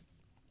control.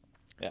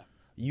 Yeah.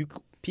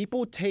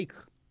 People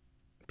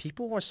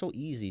are so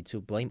easy to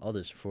blame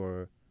others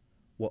for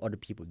what other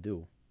people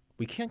do.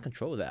 We can't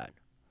control that.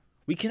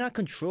 We cannot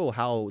control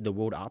how the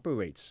world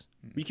operates.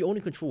 We can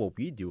only control what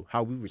we do,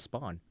 how we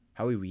respond,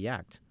 how we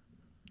react.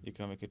 You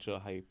can only control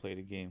how you play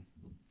the game.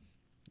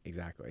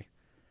 Exactly.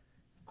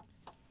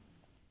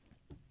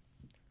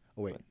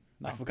 Oh, wait.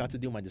 No. I forgot to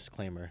do my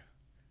disclaimer.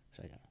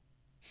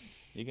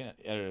 You can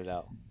edit it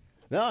out.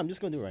 No, I'm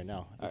just going to do it right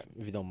now, All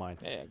if you don't mind.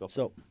 Yeah, go for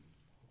So,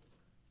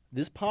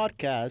 this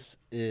podcast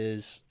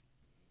is...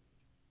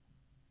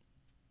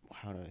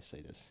 How do I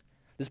say this?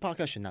 This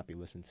podcast should not be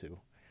listened to.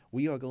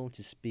 We are going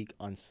to speak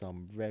on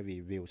some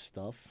very real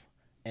stuff.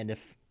 And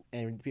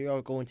there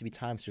are going to be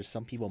times where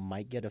some people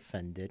might get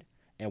offended,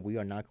 and we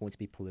are not going to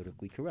be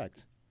politically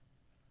correct.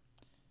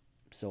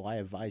 So I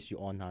advise you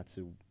all not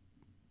to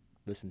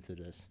listen to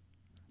this.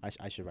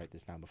 I should write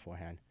this down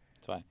beforehand.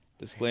 It's fine.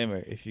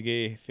 Disclaimer: if you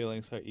get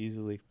feelings hurt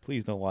easily,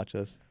 please don't watch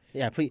us.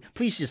 Yeah,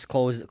 please just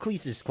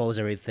close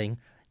everything.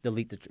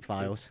 Delete the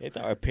files. It's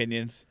our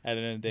opinions. At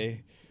the end of the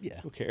day, Yeah.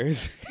 who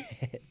cares?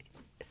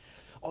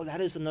 Oh,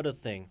 that is another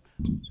thing.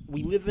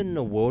 We live in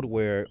a world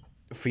where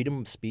freedom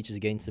of speech is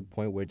getting to the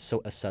point where it's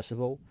so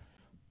accessible,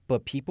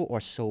 but people are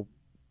so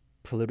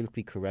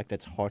politically correct that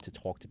it's hard to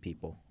talk to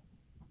people.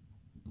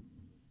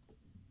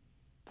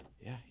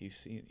 Yeah, you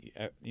see,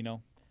 I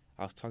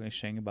was talking to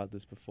Shang about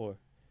this before.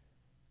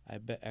 I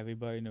bet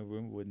everybody in the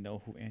room would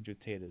know who Andrew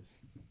Tate is.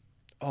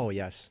 Oh,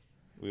 yes.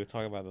 We were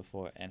talking about it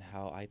before, and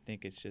how I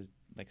think it's just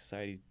like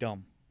society's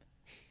dumb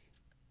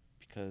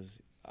because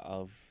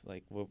of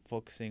like we're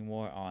focusing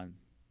more on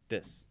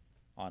this,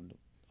 on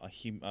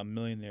a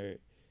millionaire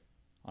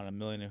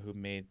who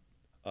made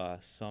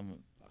some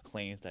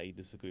claims that you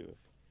disagree with,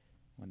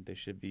 when there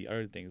should be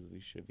other things we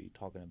should be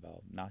talking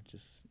about, not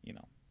just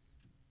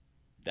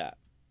that.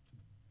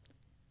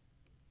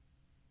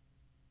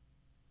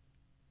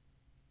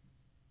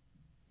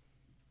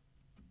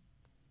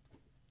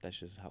 That's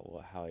just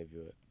how I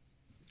view it.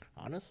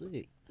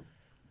 Honestly,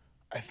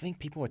 I think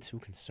people are too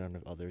concerned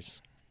with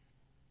others.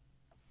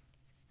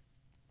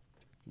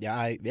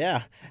 Yeah.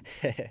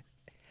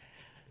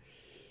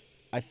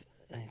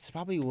 It's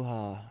probably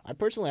I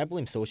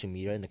blame social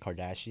media and the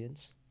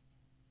Kardashians.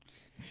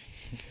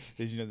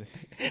 Did you know that?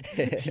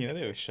 They have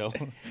a show.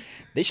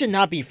 They should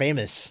not be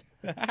famous.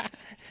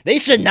 They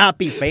should not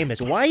be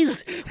famous. Why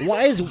is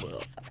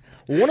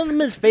one of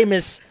them is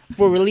famous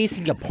for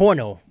releasing a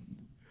porno?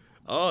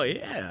 Oh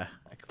yeah,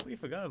 I completely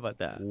forgot about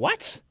that.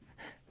 What?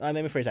 Let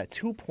me rephrase that.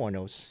 2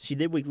 pornos. She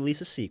did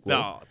release a sequel.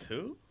 No,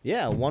 2?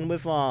 Yeah, one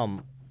with I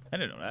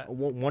didn't know that.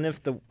 one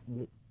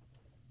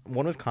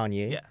with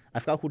Kanye. Yeah. I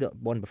forgot who the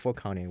one before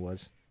Kanye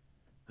was.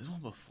 There's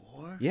one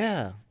before?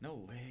 Yeah.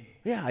 No way.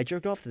 Yeah, I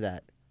jerked off to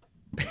that.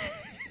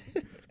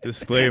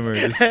 Disclaimer.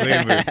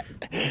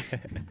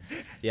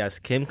 Yes,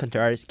 Kim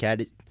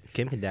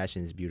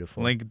Kardashian is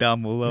beautiful. Link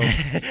down below.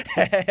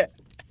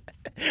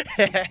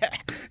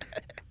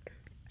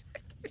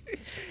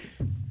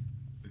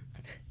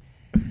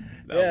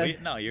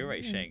 No, you're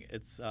right, Shang.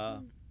 It's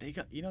they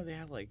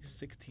have like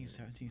 16,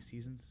 17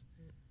 seasons.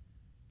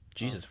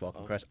 Jesus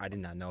fucking Christ, I did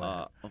not know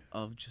that.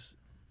 Of just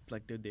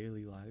like their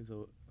daily lives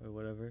or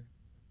whatever.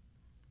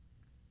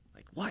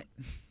 Like what?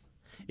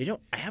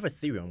 I have a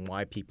theory on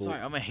why people.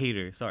 Sorry, I'm a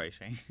hater. Sorry,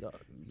 Shane.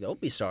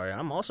 Don't be sorry.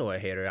 I'm also a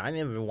hater. I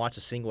never even watched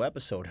a single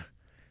episode.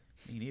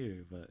 Me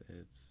neither, but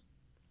it's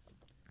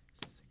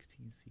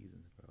 16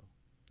 seasons, bro.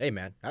 Hey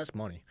man, that's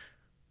money.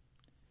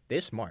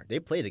 They're smart. They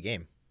play the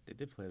game. They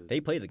did play.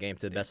 They play the game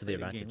to the best of their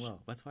advantage.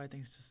 Well, that's why I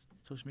think it's just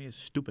social media is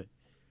stupid.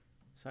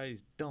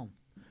 Society's dumb.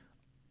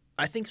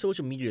 I think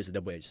social media is a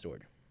double-edged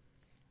sword.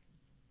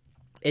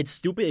 It's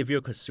stupid if you're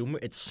a consumer.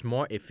 It's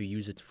smart if you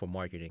use it for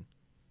marketing.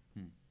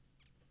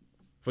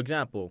 For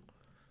example,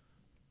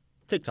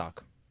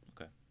 TikTok.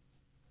 Okay.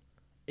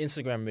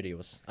 Instagram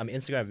videos,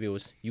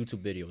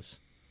 YouTube videos,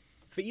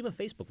 even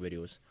Facebook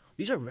videos.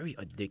 These are very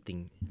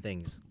addicting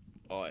things.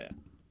 Oh yeah,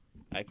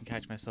 I can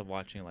catch myself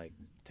watching like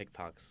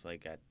TikToks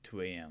like at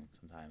 2 a.m.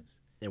 sometimes.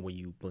 And when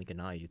you blink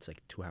an eye, it's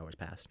like 2 hours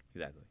past.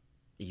 Exactly.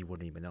 You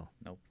wouldn't even know.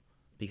 Nope.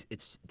 Because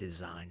it's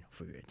designed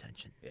for your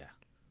attention. Yeah.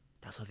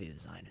 That's how they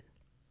design it.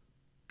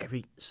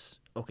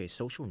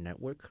 Social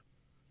network,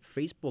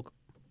 Facebook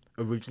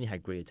originally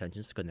had great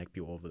intentions to connect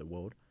people all over the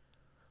world.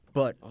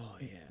 But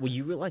when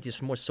you realize there's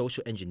more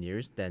social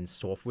engineers than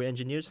software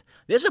engineers,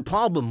 there's a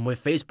problem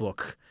with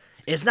Facebook.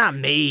 It's not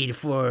made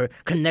for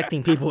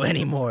connecting people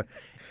anymore.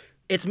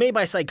 It's made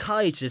by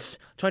psychiatrists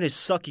trying to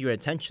suck your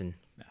attention.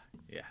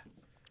 Yeah.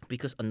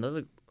 Because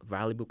another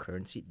valuable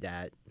currency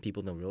that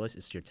people don't realize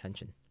is your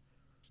attention.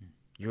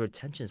 Your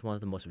attention is one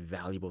of the most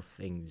valuable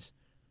things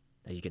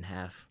that you can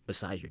have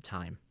besides your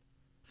time.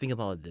 Think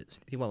about this.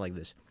 Think about it like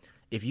this.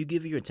 If you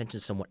give your attention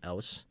to someone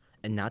else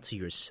and not to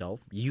yourself,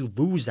 you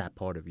lose that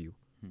part of you,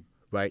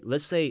 right?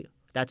 Let's say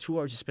that 2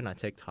 hours you spend on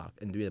TikTok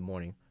in 3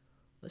 a.m.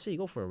 Let's say you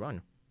go for a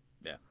run.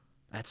 Yeah.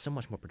 That's so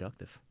much more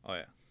productive. Oh,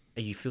 yeah.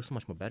 And you feel so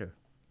much more better.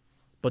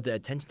 But the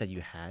attention that you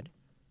had,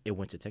 it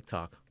went to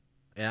TikTok.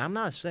 And I'm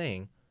not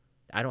saying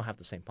I don't have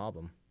the same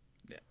problem.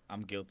 Yeah,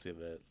 I'm guilty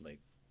of it, like,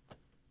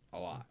 a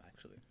lot,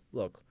 actually.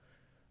 Look,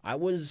 I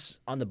was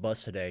on the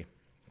bus today,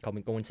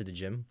 going to the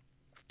gym.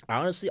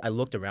 I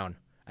looked around.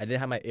 I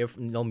didn't have my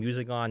no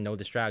music on, no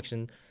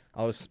distraction.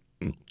 I was,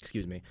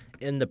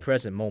 in the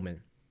present moment.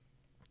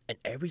 And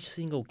every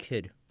single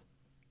kid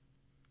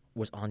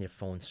was on their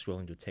phone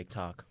scrolling through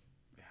TikTok.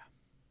 Yeah.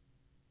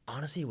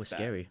 Honestly, it was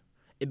scary.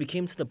 It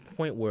became to the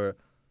point where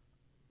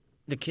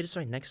the kid's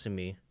right next to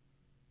me,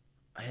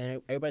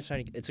 and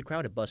it's a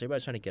crowded bus.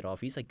 Everybody's trying to get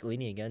off. He's like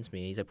leaning against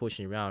me. He's like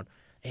pushing around.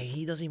 And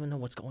he doesn't even know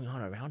what's going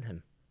on around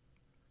him.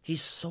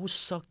 He's so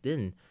sucked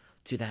in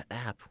to that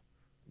app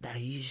that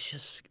he's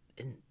just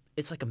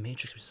it's like a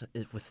matrix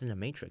within a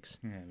matrix.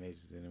 Yeah,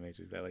 matrix in a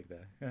matrix. I like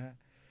that.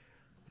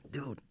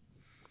 Dude,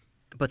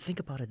 but think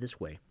about it this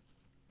way.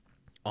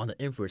 On the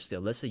inverse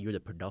scale, let's say you're the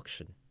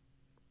production,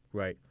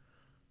 right?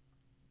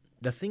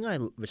 The thing I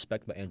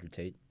respect about Andrew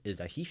Tate is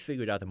that he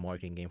figured out the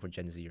marketing game for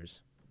Gen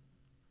Zers.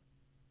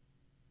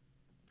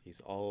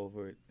 He's all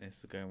over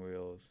Instagram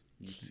Reels,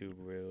 YouTube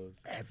Reels,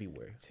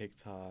 everywhere,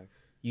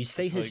 TikToks. You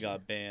say he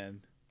got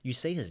banned. You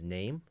say his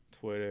name,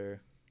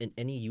 Twitter, in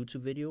any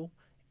YouTube video,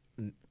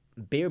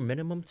 bare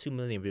minimum 2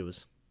 million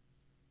views.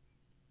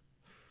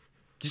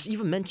 Just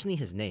even mentioning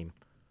his name.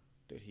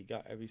 Dude, he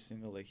got every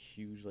single like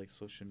huge like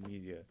social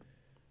media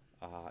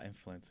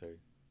influencer.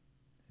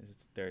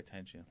 It's their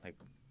attention. Like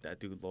that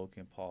dude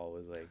Logan Paul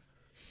was like,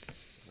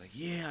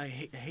 yeah, I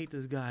hate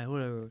this guy,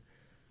 whatever.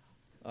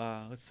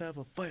 Let's have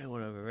a fight or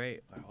whatever,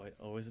 right?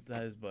 Or was it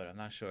that his butt? I'm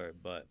not sure,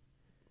 but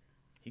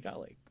he got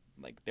like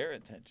their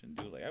attention,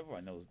 dude. Like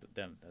everyone knows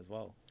them as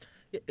well.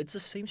 Yeah, it's the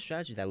same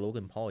strategy that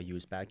Logan Paul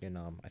used back in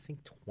I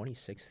think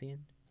 2016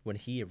 when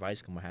he and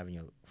Rice were having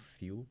a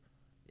feud.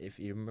 If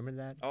you remember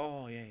that.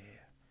 Oh yeah.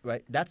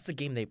 Right, that's the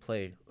game they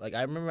played. Like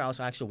I remember, I was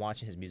actually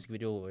watching his music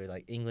video where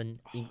like England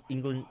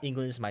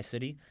is my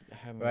city.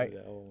 Right.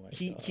 Oh my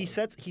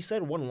God. He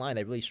said one line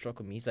that really struck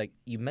with me. He's like,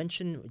 you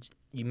mentioned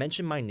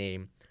my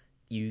name,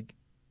 you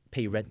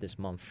pay rent this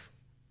month.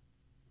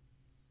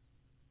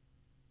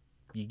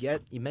 You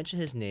mention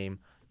his name,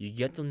 you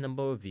get the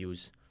number of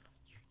views,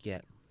 you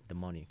get the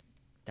money.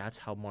 That's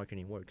how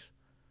marketing works.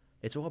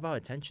 It's all about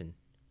attention.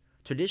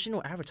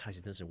 Traditional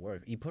advertising doesn't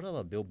work. You put up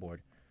a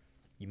billboard,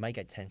 you might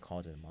get 10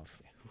 calls in a month.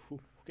 Yeah, who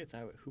gets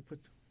out?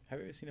 Have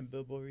you ever seen a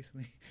billboard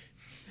recently?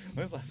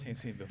 When's the last time you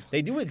seen a billboard?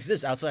 They do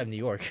exist outside of New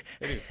York.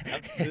 They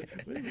do.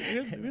 We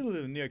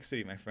live in New York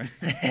City, my friend.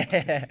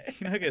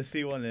 You're not gonna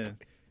see one in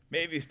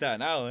maybe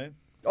Staten Island.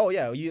 Oh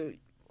yeah, you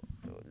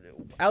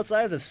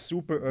outside of the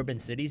super urban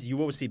cities, you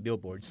will see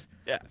billboards.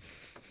 Yeah.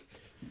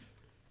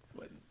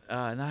 But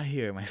not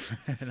here, my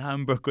friend. Not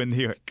in Brooklyn, New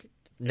York.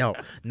 No,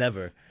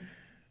 never.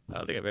 I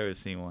don't think I've ever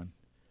seen one.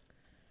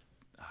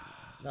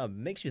 No, it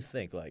makes you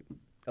think. Like,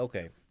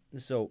 okay,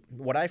 so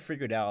what I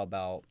figured out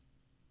about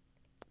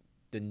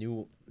the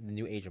new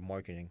age of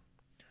marketing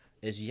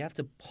is you have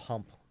to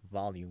pump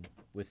volume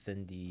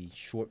within the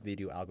short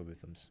video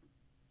algorithms.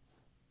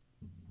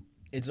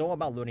 It's all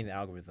about learning the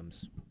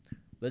algorithms.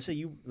 Let's say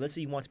you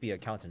want to be an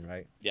accountant,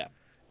 right? Yeah.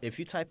 If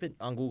you type it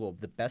on Google,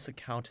 the best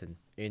accountant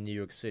in New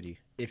York City,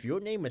 if your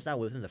name is not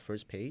within the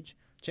first page,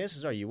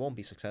 chances are you won't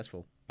be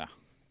successful. No.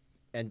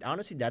 And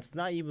honestly, that's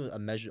not even a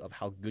measure of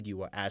how good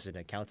you are as an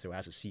accountant or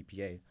as a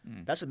CPA.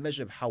 Mm. That's a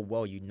measure of how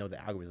well you know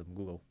the algorithm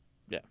Google.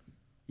 Yeah.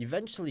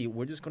 Eventually,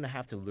 we're just going to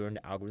have to learn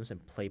the algorithms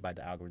and play by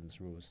the algorithm's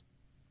rules.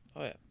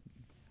 Oh yeah.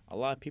 A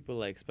lot of people,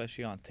 like,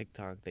 especially on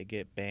TikTok, they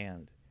get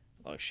banned,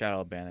 or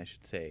shadow banned, I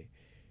should say,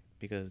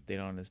 because they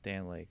don't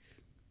understand like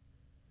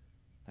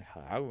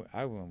how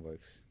algorithm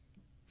works,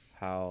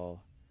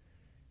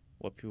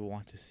 what people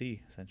want to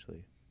see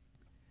essentially,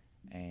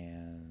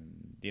 and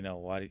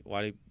why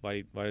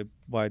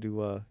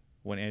do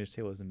when Andrew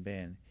Tate wasn't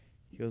banned,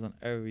 he was on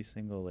every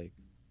single like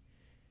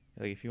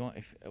if you want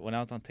if when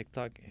I was on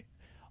TikTok,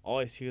 all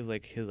I see was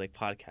like his like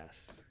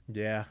podcasts,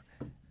 Yeah.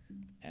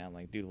 and I'm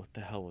like, dude, what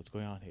the hell? What's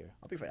going on here?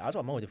 I'll be frank. That's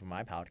what I'm going to do for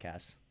my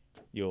podcast.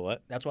 Yo,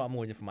 what? That's what I'm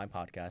going to do for my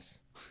podcast.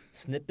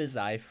 Snippets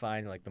I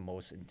find like the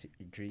most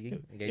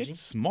intriguing, engaging.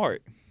 It's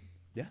smart.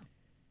 Yeah.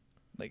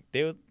 Like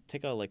they would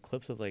take out like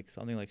clips of like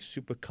something like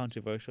super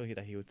controversial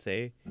that he would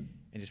say,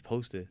 and just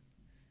post it,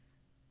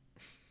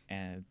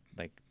 and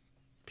like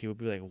people would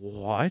be like,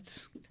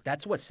 "What?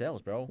 That's what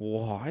sells, bro.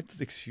 What?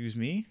 Excuse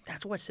me?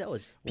 That's what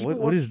sells. What-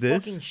 People what are is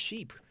this? fucking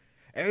sheep.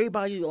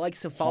 Everybody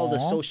likes to follow the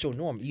Huh? social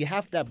norm. You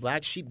have that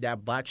black sheep.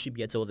 That black sheep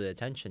gets all the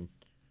attention.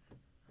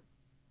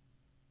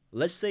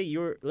 Let's say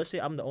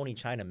I'm the only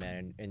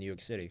Chinaman in New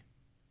York City.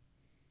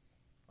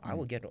 I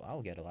will get a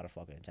lot of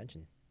fucking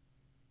attention.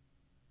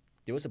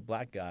 There was a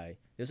black guy.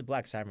 There was a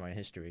black samurai in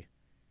history,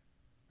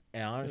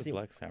 and honestly,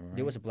 Black Samurai.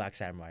 there was a black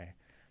samurai.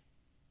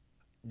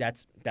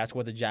 That's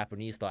what the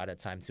Japanese thought at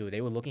the time too.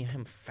 They were looking at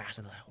him fast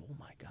and like, oh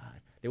my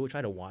god. They would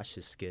try to wash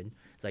his skin.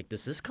 It's like,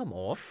 does this come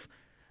off?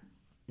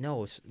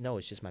 No, it's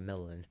just my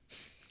melanin.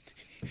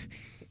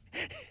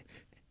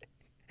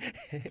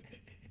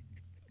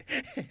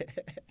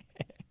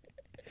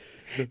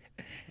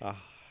 That's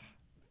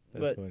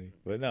But- funny,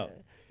 but no.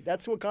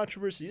 That's what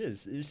controversy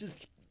is. It's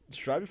just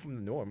striving from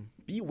the norm.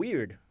 Be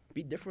weird.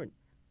 Be different.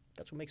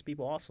 That's what makes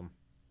people awesome.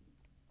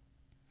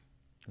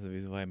 That's the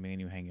reason why me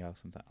and you hang out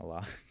sometimes a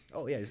lot.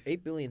 Oh yeah, there's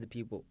 8 billion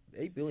people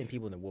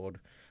in the world.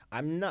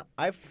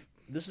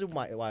 This is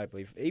why I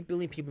believe 8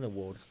 billion people in the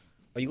world.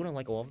 Are you gonna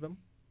like all of them?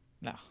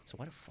 No, So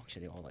why the fuck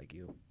should they all like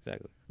you?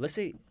 exactly. Let's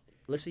say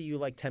you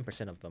like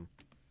 10% of them.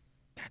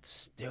 That's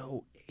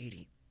still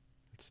 80.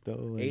 It's still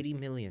like, 80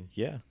 million,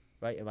 Yeah.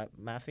 right? Am I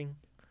mathing?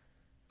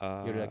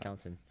 You're the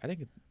accountant. I think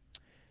it's.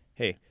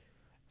 Hey,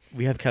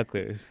 we have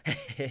calculators.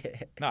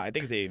 No, I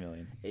think it's 80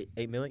 million.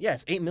 8 million?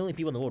 Yes, 8 million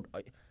people in the world.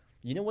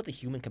 You know what the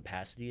human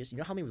capacity is? You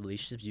know how many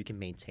relationships you can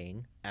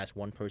maintain as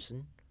one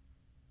person?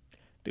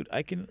 Dude,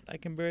 I can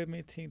barely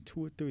maintain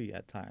 2 or 3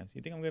 at times.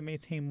 You think I'm gonna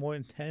maintain more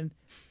than 10?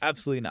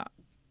 Absolutely not.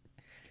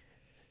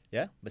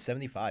 Yeah, but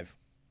 75.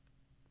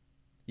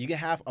 You can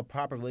have a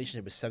proper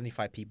relationship with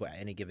 75 people at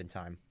any given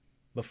time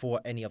before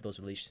any of those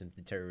relationships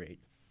deteriorate.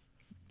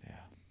 Yeah.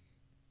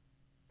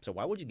 So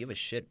why would you give a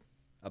shit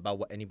about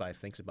what anybody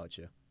thinks about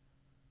you?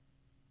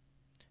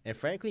 And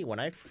frankly, when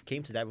I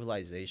came to that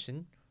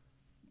realization,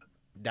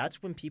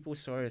 that's when people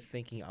started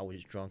thinking I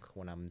was drunk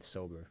when I'm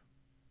sober.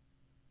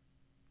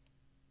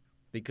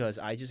 Because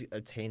I just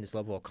attained this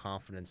level of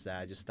confidence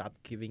that I just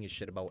stopped giving a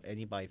shit about what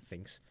anybody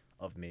thinks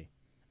of me.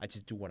 I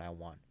just do what I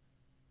want.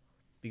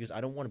 Because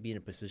I don't want to be in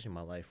a position in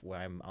my life where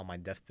I'm on my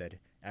deathbed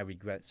and I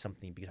regret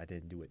something because I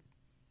didn't do it.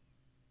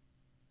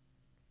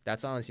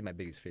 That's honestly my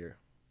biggest fear.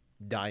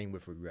 Dying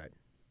with regret.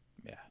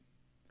 Yeah.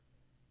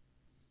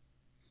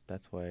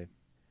 That's why.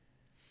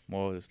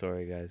 Moral of the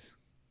story, guys.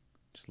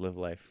 Just live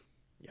life.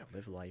 Yeah,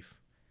 live life.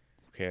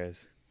 Who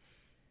cares?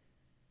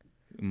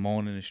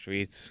 Moan in the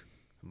streets.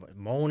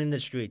 Moan in the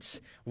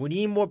streets. We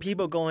need more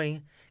people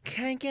going,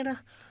 can't get a...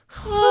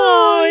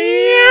 Oh,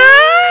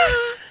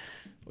 yeah!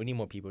 We need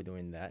more people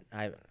doing that.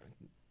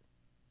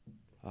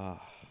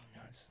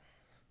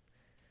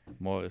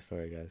 Moral of the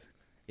story, guys.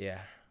 Yeah.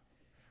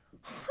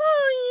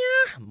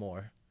 Oh, yeah.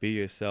 More. Be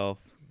yourself.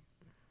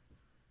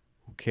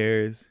 Who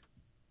cares?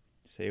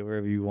 Say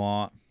whatever you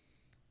want.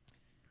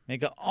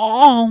 Make a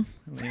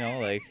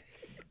like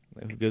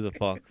who gives a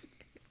fuck?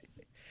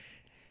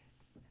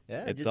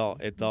 Yeah,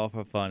 It's all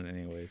for fun,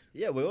 anyways.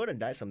 Yeah, we're gonna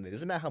die someday.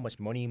 Doesn't matter how much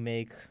money you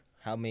make,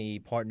 how many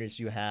partners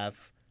you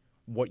have,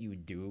 what you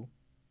do,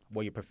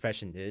 what your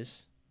profession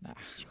is. Nah.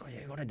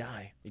 You're gonna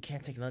die. You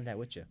can't take none of that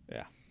with you.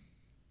 Yeah.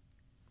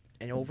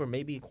 And over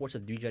maybe a course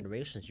of 3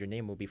 generations, your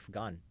name will be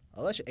forgotten.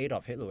 Unless you're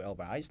Adolf Hitler or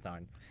Albert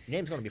Einstein, your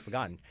name's gonna be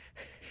forgotten.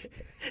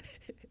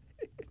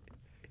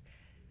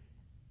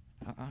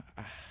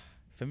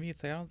 For me,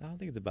 it's like I don't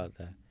think it's about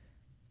that.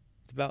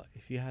 It's about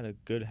if you had a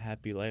good,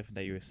 happy life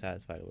that you were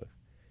satisfied with.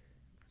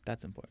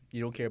 That's important.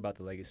 You don't care about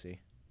the legacy.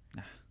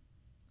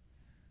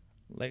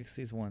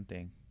 Legacy is one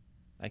thing.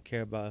 I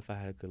care about if I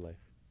had a good life.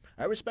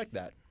 I respect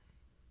that.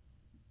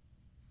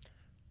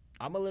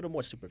 I'm a little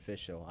more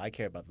superficial. I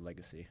care about the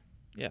legacy.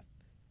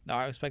 No,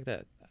 I respect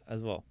that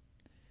as well.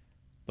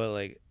 But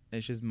like,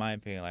 it's just my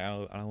opinion. Like,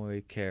 I don't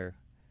really care,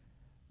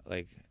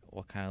 like,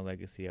 what kind of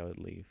legacy I would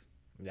leave.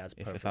 That's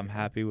If perfect. I'm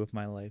happy with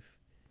my life,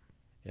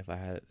 if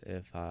I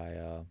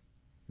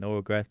no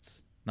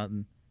regrets,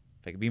 nothing.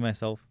 If I can be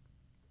myself,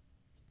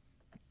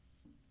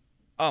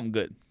 I'm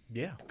good.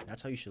 Yeah,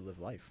 that's how you should live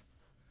life.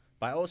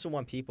 But I also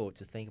want people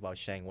to think about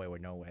Shang Wei or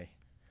No Way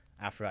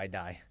after I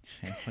die.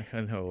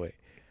 No way.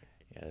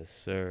 Yes,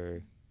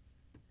 sir.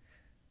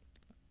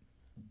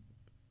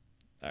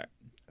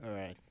 All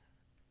right.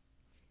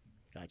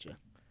 Gotcha.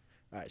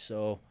 All right,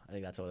 so I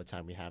think that's all the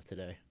time we have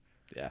today.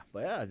 Yeah.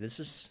 But yeah, this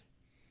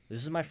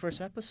is my first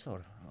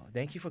episode.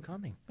 Thank you for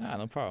coming.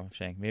 No problem,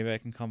 Shank. Maybe I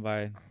can come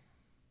by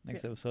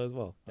next episode as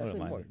well. I wouldn't Definitely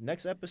mind more. it.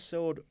 Next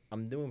episode,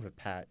 I'm doing with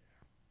Pat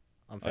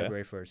on Oh, yeah?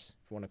 February 1st.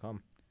 If you want to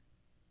come.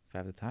 If I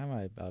have the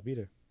time, I'll be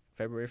there.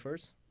 February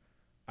 1st?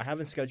 I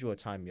haven't scheduled a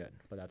time yet,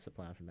 but that's the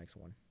plan for the next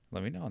one.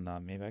 Let me know.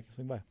 Maybe I can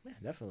swing by. Yeah,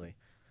 definitely.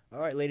 All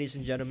right, ladies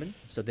and gentlemen.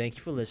 So thank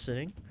you for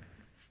listening.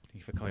 Thank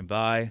you for coming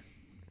by.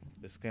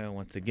 Disclaimer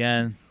once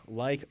again.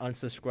 Like,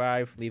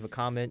 unsubscribe, leave a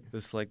comment.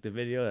 Dislike the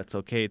video. That's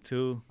okay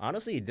too.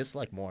 Honestly,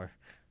 dislike more.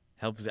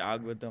 Helps the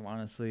algorithm,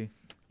 honestly.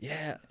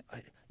 Yeah.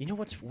 You know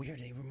what's weird?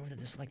 They removed the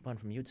dislike button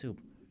from YouTube.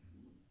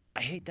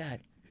 I hate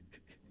that.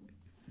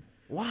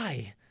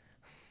 Why?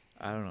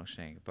 I don't know,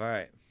 Shank. But all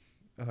right.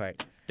 All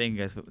right. Thank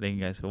you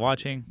guys for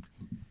watching.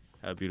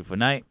 Have a beautiful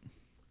night.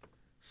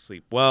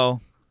 Sleep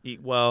well.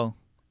 Eat well.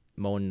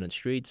 Mowing in the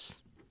streets.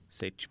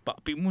 Say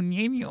chupapi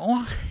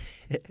muñeño.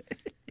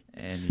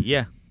 And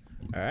yeah.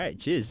 All right.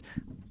 Cheers.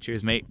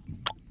 Cheers, mate.